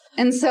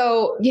 And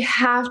so you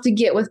have to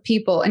get with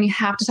people and you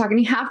have to talk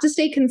and you have to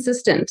stay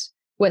consistent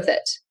with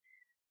it.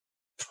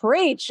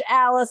 Preach,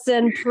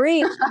 Alison,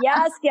 preach.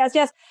 Yes, yes,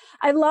 yes.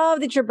 I love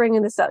that you're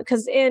bringing this up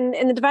because in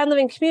the Divine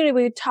Living community,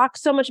 we talk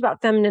so much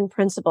about feminine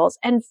principles,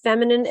 and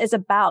feminine is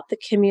about the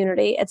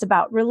community. It's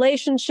about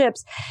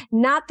relationships,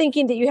 not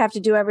thinking that you have to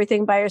do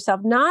everything by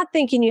yourself, not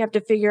thinking you have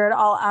to figure it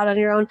all out on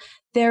your own.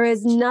 There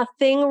is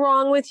nothing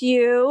wrong with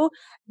you.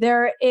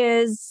 There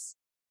is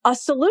a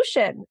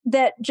solution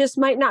that just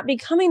might not be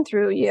coming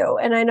through you.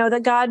 And I know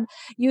that God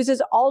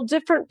uses all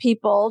different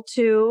people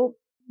to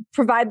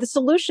provide the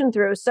solution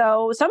through.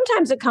 So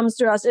sometimes it comes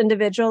through us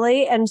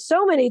individually. And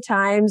so many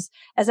times,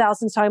 as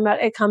Alison's talking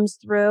about, it comes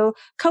through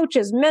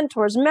coaches,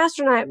 mentors,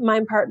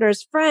 mastermind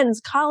partners, friends,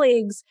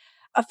 colleagues,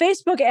 a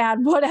Facebook ad,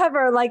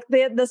 whatever. Like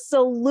the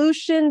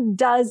solution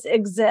does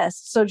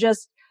exist. So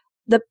just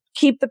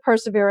keep the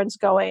perseverance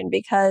going,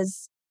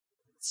 because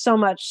so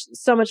much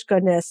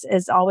goodness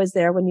is always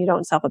there when you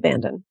don't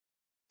self-abandon.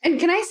 And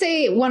can I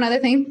say one other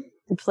thing?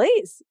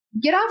 Please.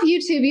 Get off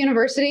YouTube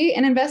University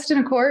and invest in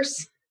a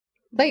course.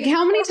 Like,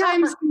 how many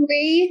times can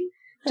we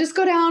just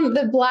go down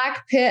the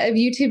black pit of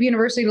YouTube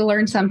University to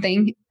learn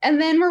something?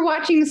 And then we're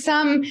watching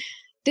some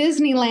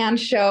Disneyland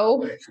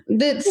show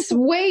that's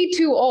way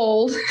too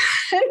old.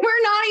 And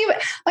we're not even,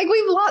 like,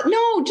 we've lost.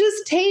 No,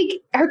 just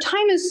our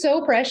time is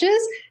so precious.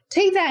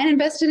 Take that and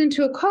invest it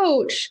into a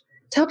coach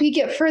to help you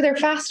get further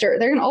faster.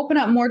 They're going to open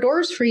up more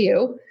doors for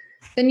you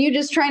than you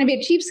just trying to be a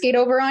cheapskate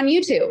over on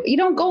YouTube. You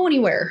don't go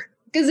anywhere.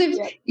 Because if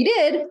you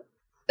did,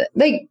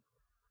 like,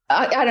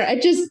 I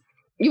don't know,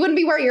 you wouldn't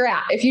be where you're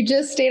at if you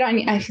just stayed on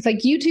like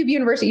YouTube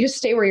University. You just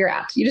stay where you're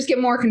at. You just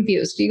get more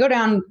confused. You go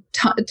down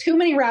too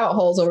many rabbit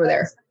holes over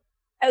there.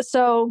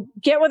 So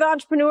get with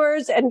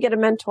entrepreneurs and get a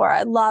mentor.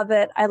 I love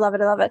it. I love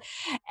it. I love it.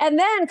 And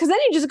then, because then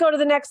you just go to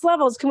the next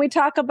levels. Can we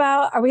talk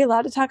about, are we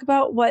allowed to talk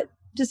about what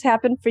just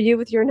happened for you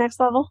with your next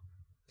level?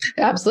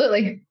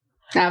 Absolutely.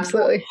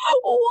 Absolutely.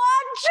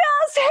 What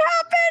just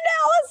happened,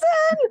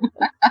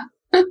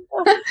 Alison?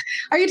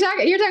 You're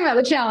talking about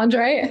the challenge,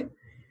 right?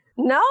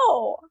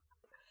 No,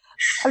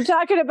 I'm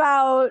talking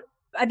about,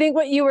 I think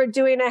what you were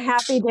doing a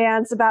happy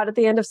dance about at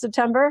the end of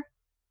September.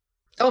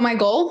 Oh, my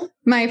goal,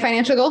 my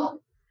financial goal.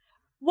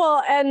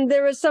 Well, and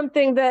there was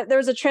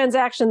a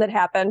transaction that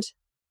happened.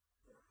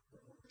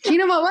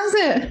 Gina, what was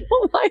it?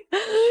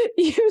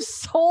 You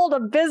sold a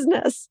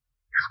business.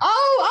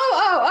 Oh.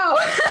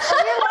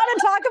 Are you allowed to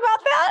talk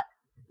about that?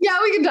 Yeah,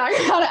 we can talk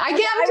about it. I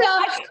can't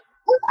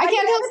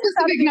tell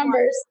specific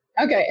numbers.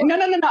 Okay. No.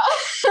 There's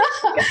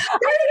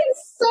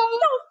so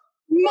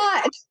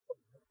much.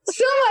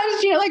 So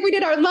much, like we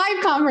did our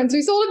live conference,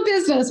 we sold a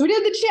business, we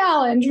did the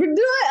challenge, we're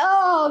doing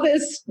all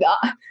this stuff.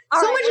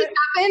 So much has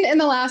happened in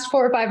the last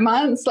 4 or 5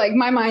 months. Like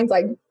my mind's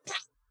like,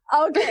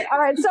 okay. All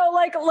right. So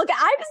look,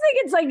 I just think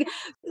it's like,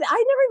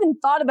 I never even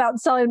thought about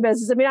selling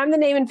business. I mean, I'm the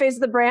name and face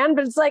of the brand,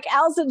 but it's like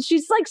Alison,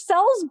 she's like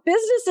sells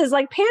businesses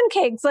like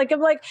pancakes. Like I'm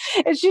like,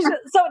 and so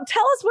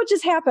tell us what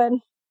just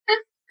happened.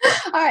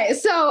 All right.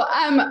 So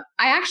I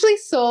actually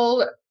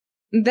sold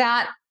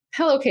that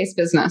pillowcase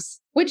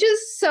business, which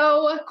is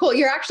so cool.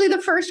 You're actually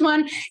the first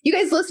one. You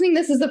guys listening,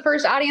 this is the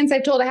first audience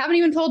I've told. I haven't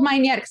even told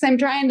mine yet because I'm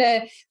trying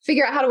to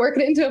figure out how to work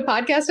it into a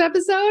podcast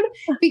episode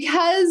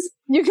because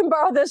you can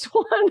borrow this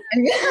one.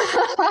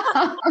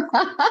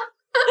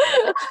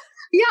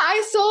 Yeah,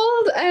 I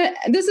sold,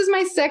 this is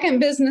my second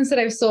business that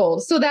I've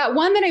sold. So that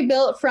one that I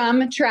built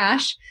from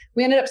trash,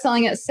 we ended up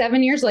selling it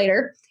 7 years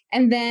later.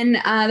 And then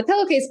the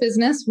pillowcase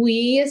business,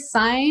 we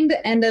signed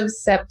end of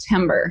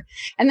September.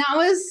 And that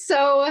was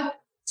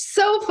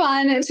so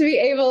fun to be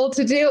able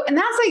to do. And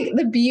that's like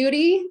the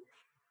beauty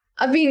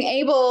of being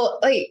able,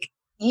 like,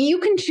 you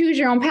can choose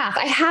your own path.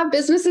 I have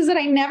businesses that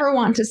I never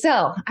want to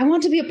sell. I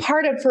want to be a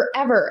part of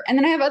forever. And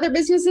then I have other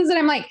businesses that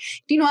I'm like,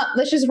 do you know what?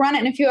 Let's just run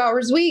it in a few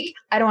hours a week.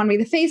 I don't want to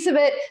be the face of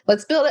it.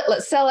 Let's build it.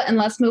 Let's sell it. And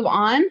let's move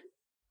on.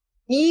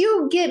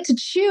 You get to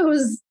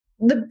choose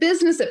the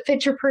business that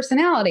fits your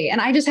personality.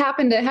 And I just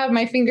happen to have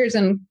my fingers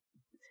in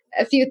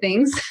a few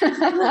things.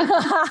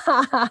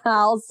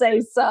 I'll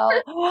say so.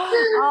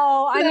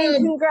 Oh, I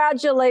mean,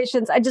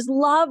 congratulations. I just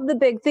love the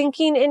big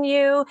thinking in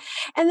you.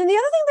 And then the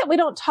other thing that we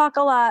don't talk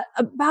a lot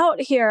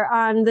about here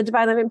on the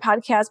Divine Living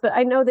podcast, but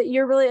I know that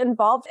you're really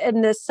involved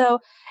in this.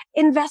 So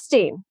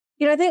investing,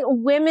 I think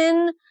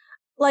women,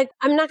 like,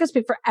 I'm not going to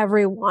speak for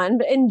everyone,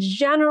 but in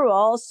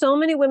general, so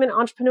many women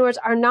entrepreneurs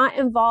are not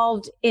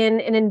involved in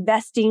an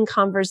investing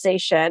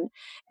conversation.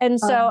 And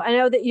so I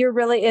know that you're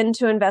really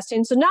into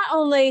investing. So not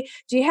only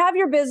do you have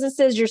your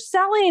businesses, you're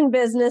selling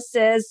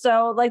businesses.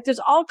 So like there's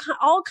all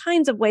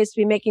kinds of ways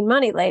to be making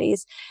money,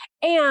 ladies,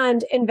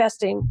 and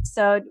investing.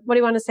 So what do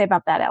you want to say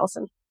about that,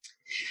 Alison?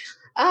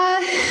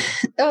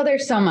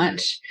 There's so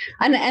much.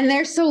 And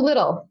there's so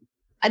little.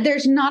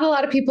 There's not a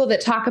lot of people that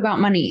talk about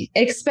money,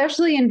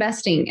 especially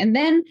investing. And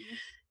then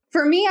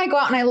for me, I go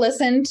out and I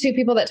listen to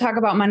people that talk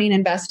about money and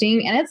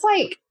investing, and it's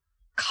like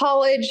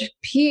college,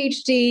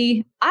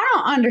 PhD. I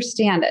don't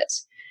understand it.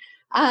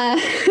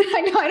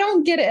 I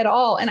don't get it at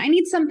all. And I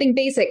need something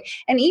basic.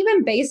 And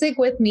even basic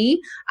with me,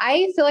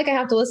 I feel like I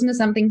have to listen to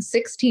something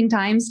 16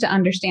 times to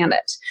understand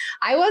it.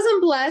 I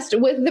wasn't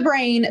blessed with the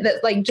brain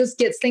that like just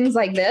gets things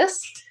like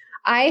this.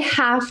 I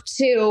have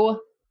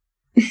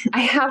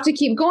to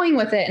keep going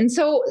with it. And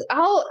so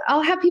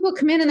I'll have people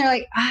come in and they're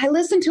like, I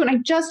listened to it and I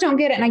just don't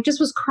get it. And I just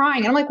was crying.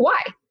 And I'm like, why?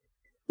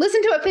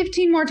 Listen to it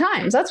 15 more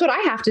times. That's what I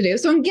have to do.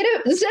 So instead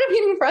of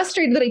getting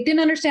frustrated that I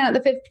didn't understand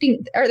it the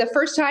 15th or the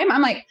first time,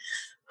 I'm like,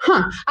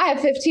 I have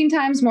 15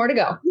 times more to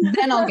go.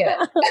 Then I'll get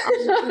it.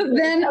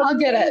 Then I'll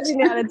get it.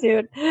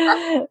 Attitude.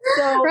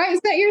 So, right.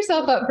 Set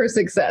yourself up for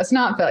success,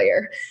 not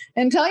failure.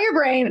 And tell your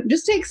brain,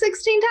 just take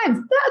 16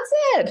 times.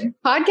 That's it.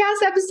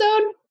 Podcast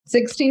episode,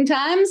 16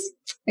 times,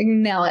 I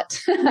can nail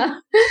it.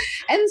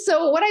 And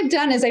so what I've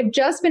done is I've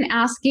just been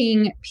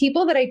asking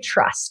people that I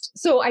trust.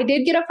 So I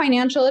did get a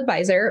financial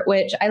advisor,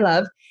 which I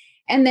love.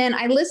 And then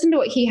I listen to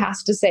what he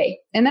has to say.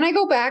 And then I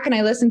go back and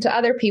I listen to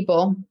other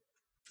people.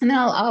 And then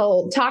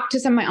I'll talk to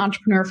some of my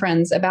entrepreneur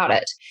friends about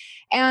it.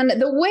 And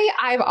the way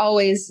I've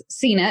always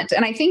seen it,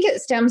 and I think it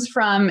stems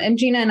from, and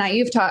Gina and I,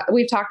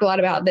 we've talked a lot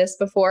about this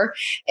before,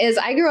 is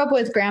I grew up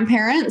with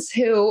grandparents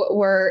who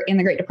were in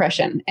the Great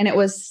Depression, and it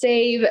was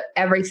save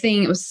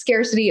everything. It was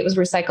scarcity. It was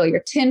recycle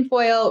your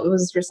tinfoil. It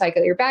was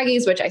recycle your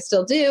baggies, which I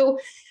still do.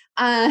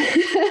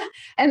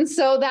 And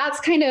so that's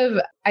kind of,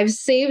 I've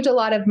saved a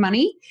lot of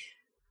money,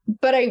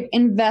 but I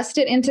invest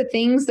it into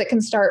things that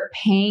can start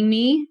paying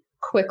me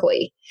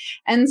quickly.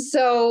 And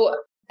so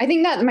I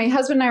think that my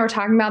husband and I were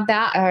talking about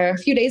that a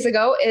few days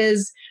ago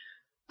is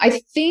I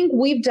think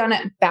we've done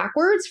it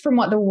backwards from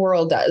what the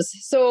world does.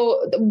 So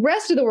the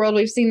rest of the world,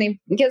 we've seen they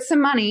get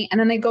some money and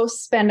then they go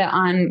spend it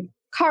on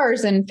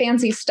cars and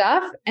fancy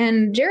stuff.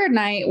 And Jared and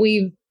I,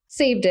 we've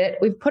saved it.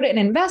 We've put it in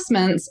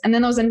investments. And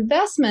then those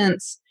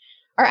investments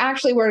are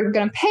actually we're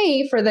going to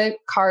pay for the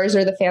cars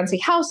or the fancy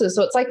houses.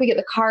 So it's like we get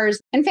the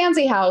cars and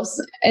fancy house.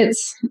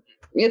 It's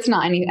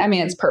not any, I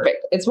mean, it's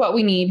perfect. It's what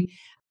we need.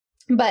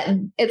 But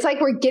it's like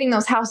we're getting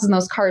those houses and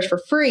those cars for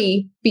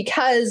free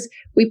because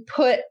we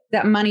put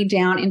that money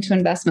down into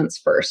investments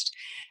first.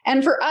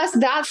 And for us,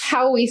 that's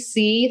how we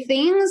see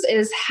things,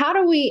 is how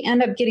do we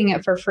end up getting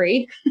it for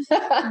free?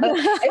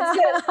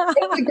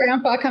 It's a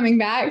grandpa coming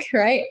back,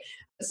 right?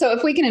 So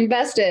if we can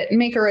invest it and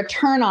make a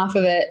return off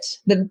of it,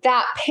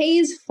 that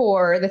pays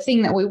for the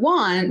thing that we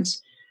want,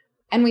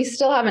 and we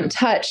still haven't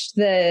touched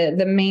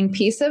the main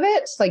piece of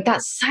it. Like,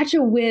 that's such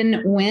a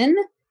win-win.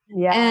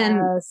 Yes.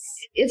 And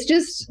it's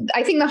just,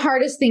 I think the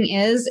hardest thing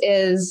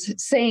is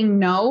saying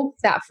no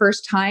that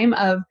first time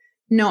of,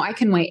 no, I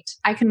can wait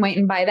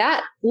and buy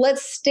that.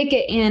 Let's stick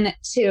it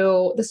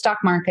into the stock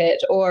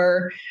market,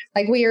 or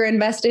like we are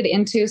invested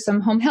into some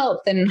home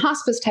health and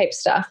hospice type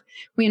stuff.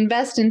 We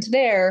invest into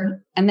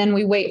there, and then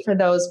we wait for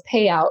those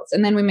payouts,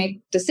 and then we make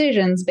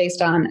decisions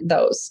based on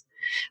those.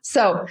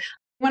 So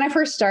when I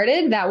first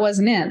started, that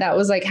wasn't it. That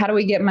was like, how do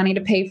we get money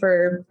to pay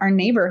for our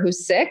neighbor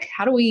who's sick?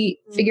 How do we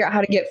figure out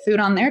how to get food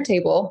on their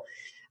table?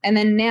 And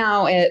then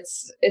now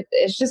it's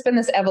just been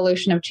this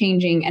evolution of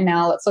changing. And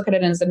now let's look at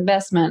it as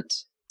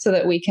investment so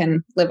that we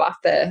can live off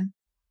the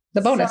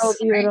bonus. So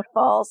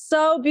beautiful, right?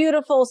 So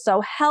beautiful,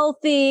 so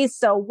healthy,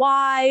 so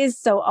wise,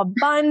 so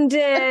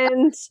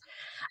abundant.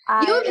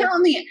 You tell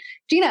me,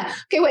 Gina.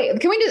 Okay, wait.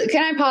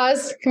 Can I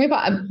pause? Can we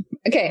pause?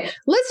 Okay,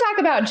 let's talk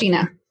about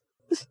Gina.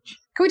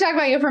 Can we talk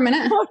about you for a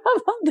minute?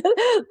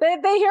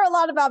 They hear a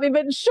lot about me,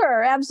 but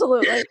sure,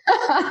 absolutely.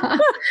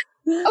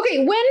 Okay,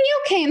 when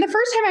you came, the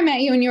first time I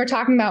met you and you were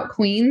talking about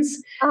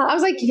queens, I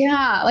was like,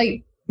 yeah,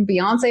 like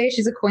Beyonce,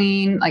 she's a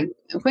queen, like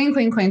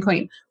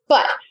queen.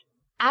 But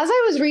as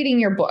I was reading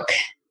your book,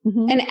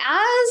 and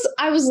as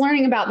I was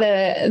learning about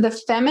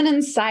the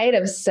feminine side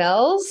of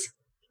cells,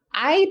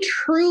 I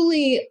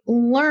truly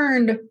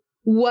learned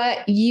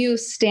what you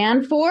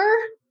stand for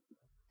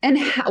and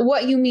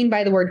what you mean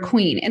by the word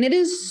queen. And it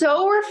is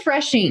so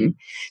refreshing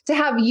to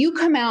have you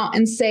come out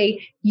and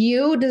say,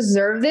 you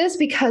deserve this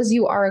because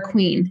you are a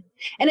queen.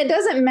 And it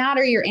doesn't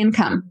matter your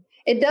income.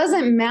 It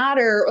doesn't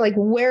matter like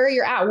where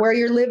you're at, where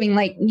you're living.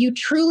 Like, you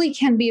truly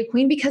can be a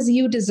queen because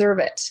you deserve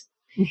it.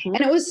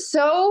 And it was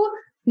so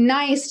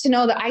nice to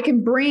know that I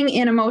can bring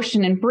in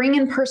emotion and bring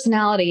in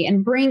personality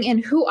and bring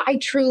in who I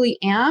truly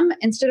am,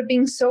 instead of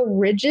being so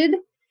rigid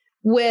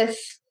with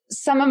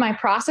some of my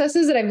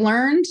processes that I've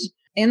learned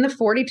in the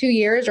 42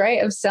 years,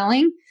 right, of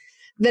selling,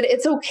 that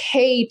it's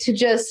okay to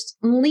just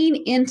lean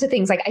into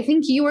things. Like, I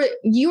think you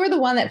are the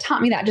one that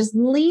taught me that. Just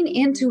lean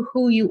into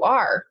who you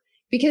are,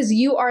 because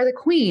you are the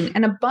queen,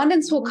 and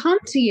abundance will come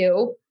to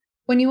you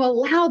when you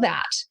allow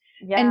that.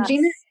 Yes. And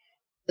Gina,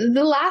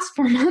 the last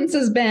 4 months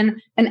has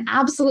been an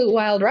absolute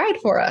wild ride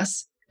for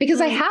us,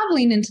 because I have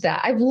leaned into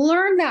that. I've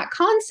learned that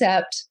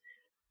concept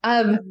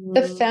of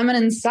the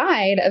feminine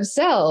side of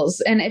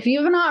cells. And if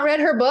you've not read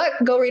her book,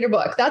 go read her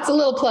book. That's a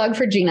little plug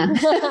for Gina.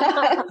 Go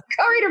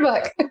read her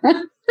book.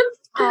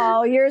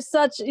 Oh, you're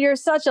such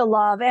a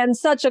love and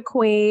such a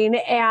queen,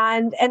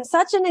 and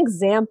such an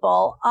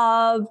example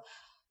of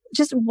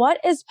just what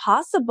is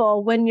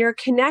possible when you're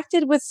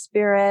connected with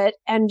spirit,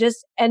 and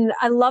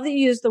I love that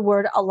you use the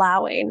word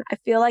allowing. I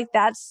feel like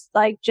that's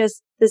like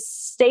just the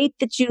state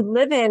that you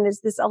live in, is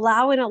this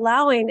allowing.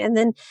 And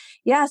then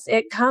yes,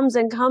 it comes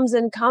and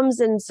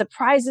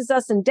surprises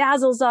us and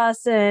dazzles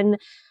us. And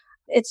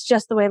it's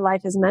just the way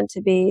life is meant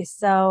to be.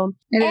 So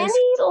any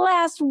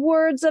last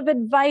words of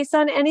advice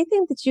on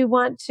anything that you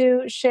want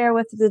to share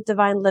with the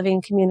Divine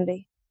Living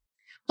community?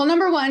 Well,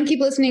 number one, keep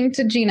listening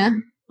to Gina.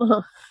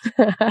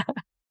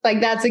 Like,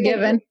 that's a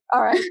given.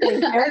 All right.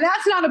 And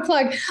that's not a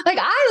plug. Like,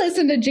 I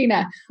listen to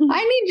Gina.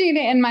 I need Gina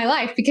in my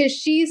life because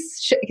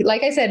she's,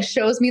 like I said,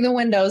 shows me the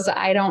windows that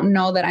I don't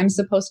know that I'm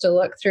supposed to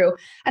look through.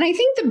 And I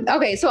think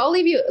so I'll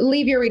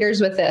leave your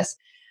readers with this.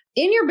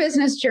 In your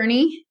business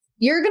journey,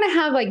 you're going to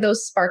have like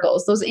those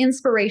sparkles, those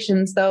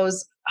inspirations,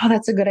 those, oh,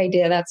 that's a good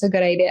idea. That's a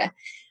good idea.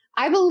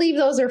 I believe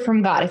those are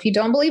from God. If you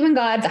don't believe in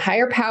God, the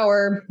higher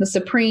power, the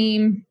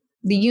supreme,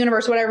 the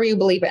universe, whatever you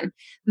believe in.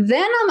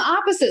 Then on the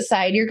opposite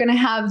side, you're going to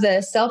have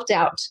the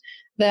self-doubt,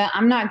 the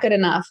I'm not good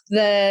enough,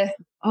 the,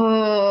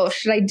 oh,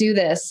 should I do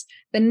this?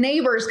 The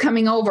neighbors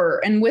coming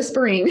over and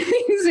whispering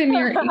things in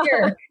your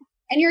ear.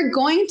 And you're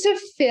going to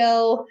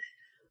feel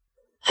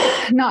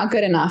not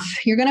good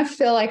enough. You're going to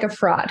feel like a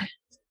fraud.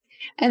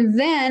 And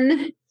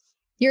then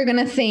you're going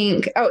to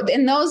think, oh,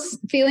 and those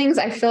feelings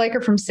I feel like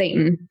are from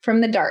Satan, from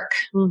the dark,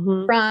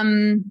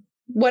 from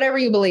whatever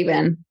you believe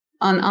in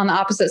on the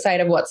opposite side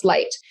of what's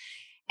light.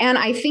 And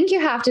I think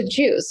you have to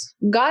choose.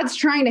 God's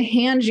trying to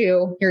hand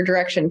you your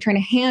direction, trying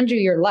to hand you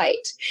your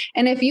light.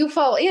 And if you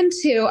fall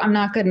into, I'm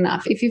not good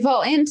enough, if you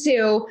fall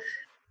into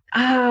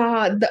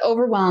the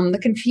overwhelm, the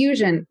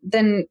confusion,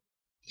 then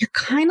you're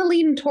kind of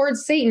leaning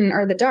towards Satan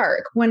or the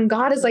dark, when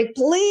God is like,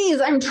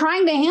 please, I'm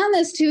trying to hand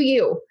this to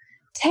you.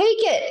 Take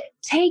it.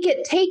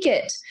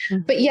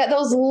 But yet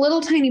those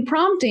little tiny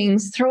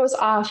promptings throw us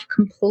off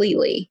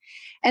completely.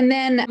 And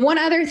then one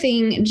other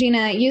thing,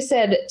 Gina, you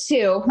said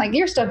too, like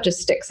your stuff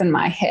just sticks in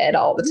my head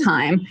all the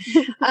time.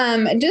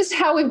 Just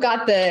how we've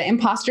got the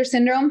imposter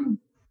syndrome.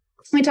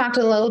 We talked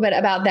a little bit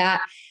about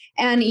that.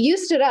 And you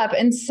stood up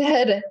and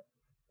said,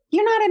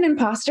 you're not an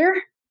imposter.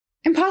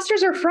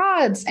 Imposters are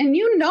frauds. And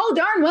you know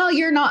darn well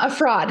you're not a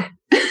fraud.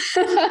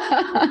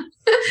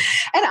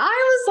 And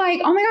I was like,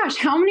 oh my gosh,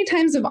 how many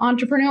times of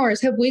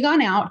entrepreneurs have we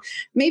gone out,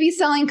 maybe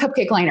selling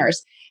cupcake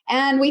liners,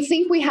 and we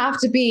think we have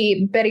to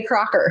be Betty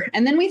Crocker,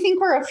 and then we think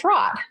we're a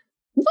fraud.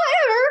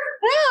 Whatever.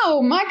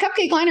 No, my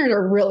cupcake liners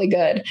are really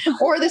good.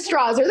 Or the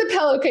straws or the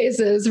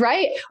pillowcases,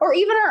 right? Or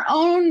even our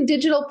own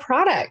digital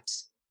product.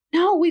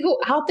 No, we go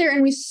out there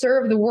and we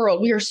serve the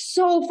world. We are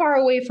so far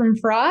away from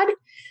fraud,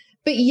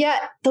 but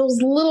yet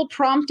those little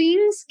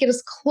promptings get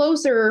us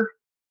closer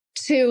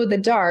to the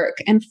dark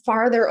and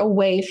farther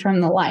away from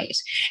the light.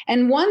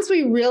 And once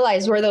we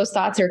realize where those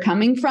thoughts are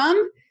coming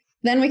from,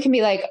 then we can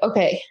be like,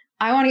 okay,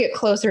 I want to get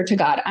closer to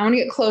God. I want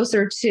to get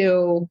closer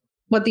to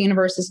what the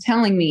universe is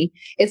telling me.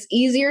 It's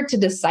easier to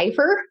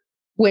decipher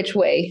which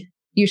way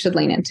you should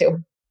lean into.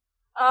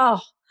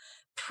 Oh,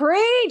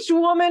 preach,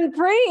 woman,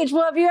 preach.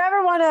 Well, if you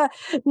ever want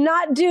to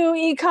not do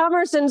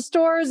e-commerce in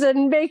stores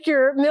and make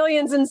your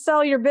millions and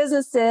sell your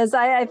businesses,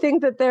 I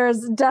think that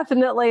there's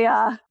definitely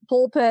a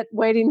pulpit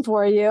waiting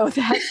for you.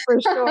 That's for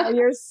sure.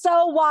 You're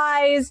so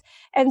wise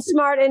and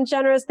smart and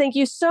generous. Thank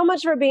you so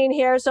much for being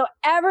here. So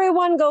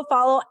everyone go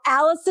follow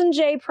Alison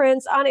J.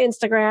 Prince on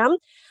Instagram.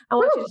 I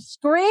want you to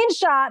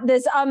screenshot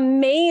this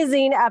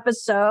amazing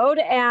episode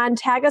and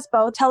tag us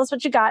both. Tell us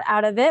what you got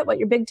out of it, what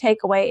your big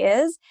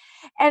takeaway is.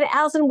 And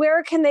Alison,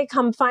 where can they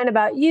come find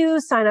about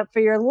you, sign up for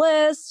your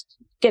list,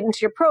 get into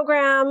your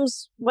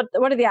programs? What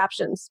are the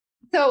options?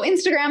 So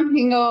Instagram,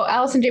 you can go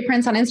Alison J.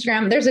 Prince on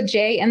Instagram. There's a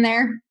J in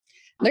there.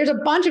 There's a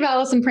bunch of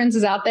Alison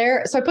Princes out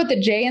there. So I put the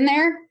J in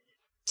there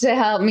to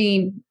help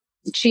me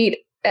cheat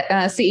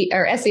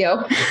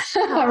SEO,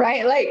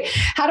 right? Like,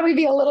 how do we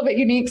be a little bit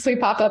unique so we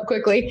pop up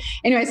quickly?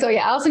 Anyway, so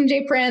yeah, Alison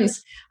J.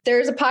 Prince.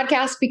 There's a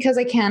podcast, Because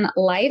I Can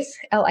Life,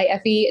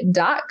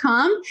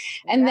 life.com.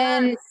 And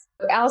then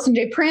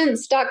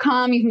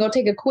AlisonJPrince.com. You can go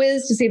take a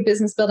quiz to see if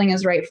business building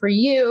is right for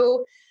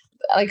you.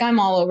 Like, I'm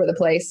all over the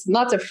place.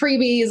 Lots of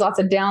freebies, lots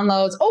of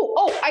downloads.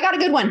 Oh, I got a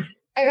good one.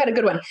 You can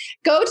go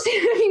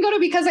to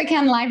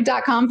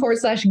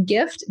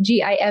becauseIcanlive.com/gift,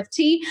 GIFT.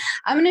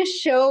 I'm going to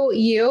show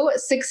you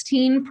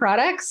 16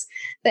 products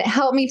that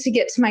help me to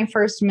get to my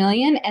first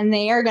million, and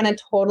they are going to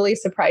totally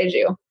surprise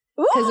you.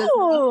 Because it's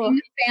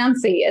nothing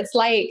fancy. It's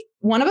like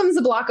one of them is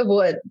a block of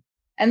wood,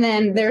 and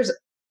then there's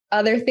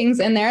other things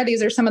in there.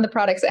 These are some of the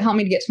products that help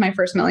me to get to my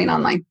first million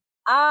online.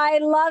 I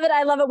love it.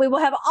 I love it. We will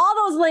have all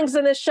those links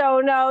in the show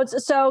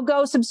notes. So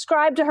go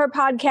subscribe to her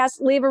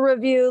podcast, leave a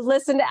review,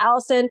 listen to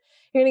Alison.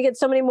 You're going to get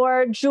so many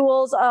more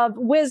jewels of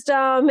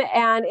wisdom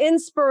and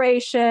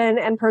inspiration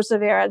and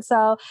perseverance.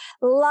 So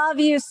love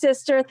you,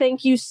 sister.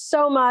 Thank you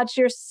so much.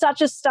 You're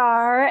such a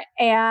star.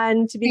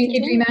 And to be Thank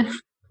you, Gina.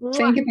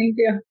 Thank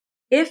you.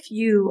 If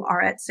you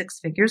are at six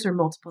figures or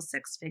multiple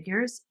six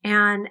figures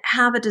and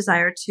have a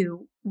desire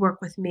to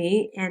work with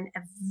me in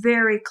a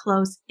very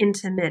close,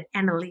 intimate,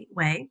 and elite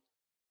way,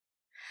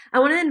 I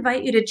want to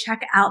invite you to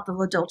check out the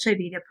La Dolce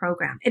Vita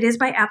program. It is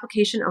by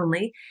application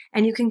only,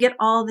 and you can get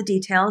all the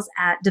details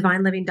at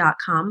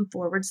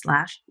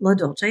divineliving.com/La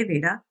Dolce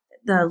Vita.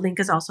 The link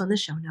is also in the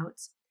show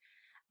notes.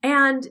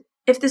 And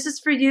if this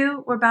is for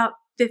you, we're about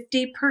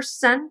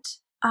 50%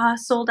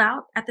 sold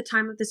out at the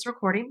time of this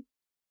recording.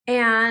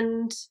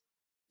 And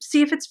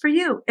see if it's for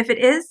you. If it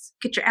is,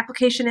 get your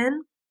application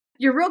in.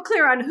 You're real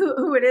clear on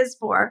who it is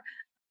for,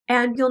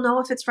 and you'll know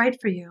if it's right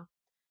for you.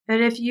 And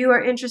if you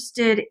are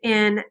interested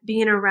in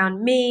being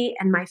around me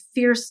and my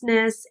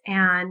fierceness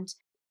and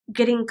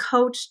getting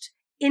coached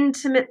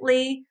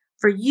intimately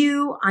for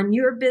you on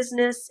your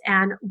business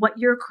and what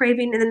you're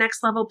craving in the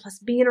next level, plus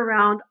being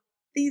around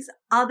these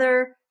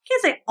other, I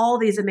can't say all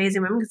these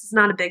amazing women because it's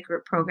not a big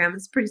group program.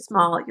 It's pretty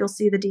small. You'll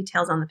see the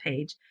details on the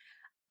page.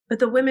 But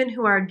the women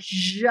who are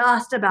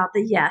just about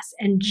the yes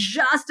and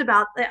just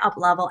about the up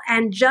level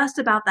and just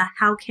about the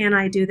how can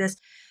I do this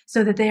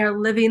so that they are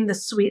living the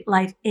sweet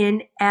life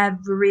in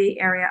every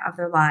area of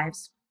their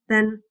lives,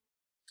 then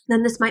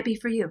this might be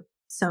for you.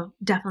 So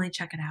definitely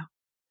check it out.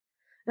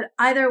 But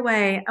either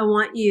way, I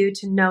want you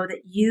to know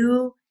that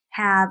you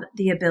have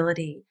the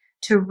ability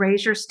to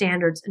raise your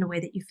standards in a way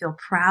that you feel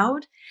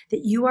proud,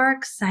 that you are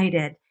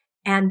excited,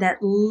 and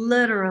that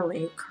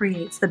literally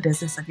creates the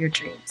business of your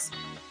dreams.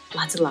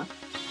 Lots of love.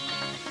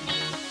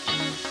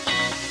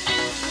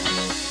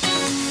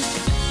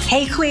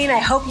 Hey, Queen, I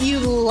hope you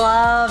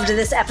loved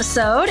this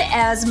episode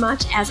as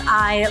much as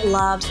I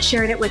loved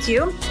sharing it with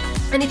you.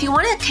 And if you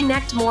want to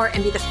connect more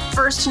and be the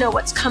first to know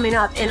what's coming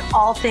up in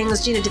all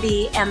things Gina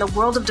DeVee and the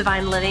world of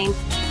divine living,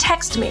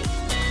 text me.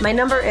 My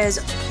number is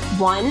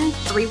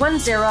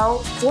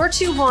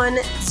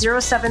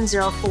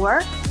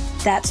 1-310-421-0704.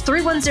 That's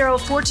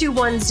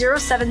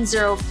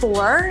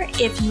 310-421-0704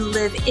 if you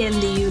live in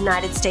the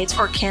United States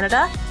or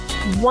Canada.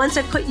 Once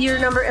I put your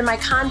number in my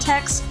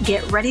contacts,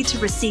 get ready to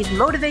receive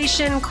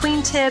motivation,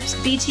 queen tips,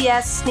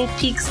 BTS, sneak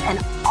peeks, and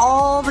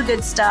all the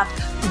good stuff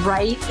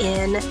right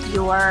in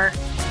your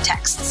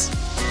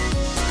texts.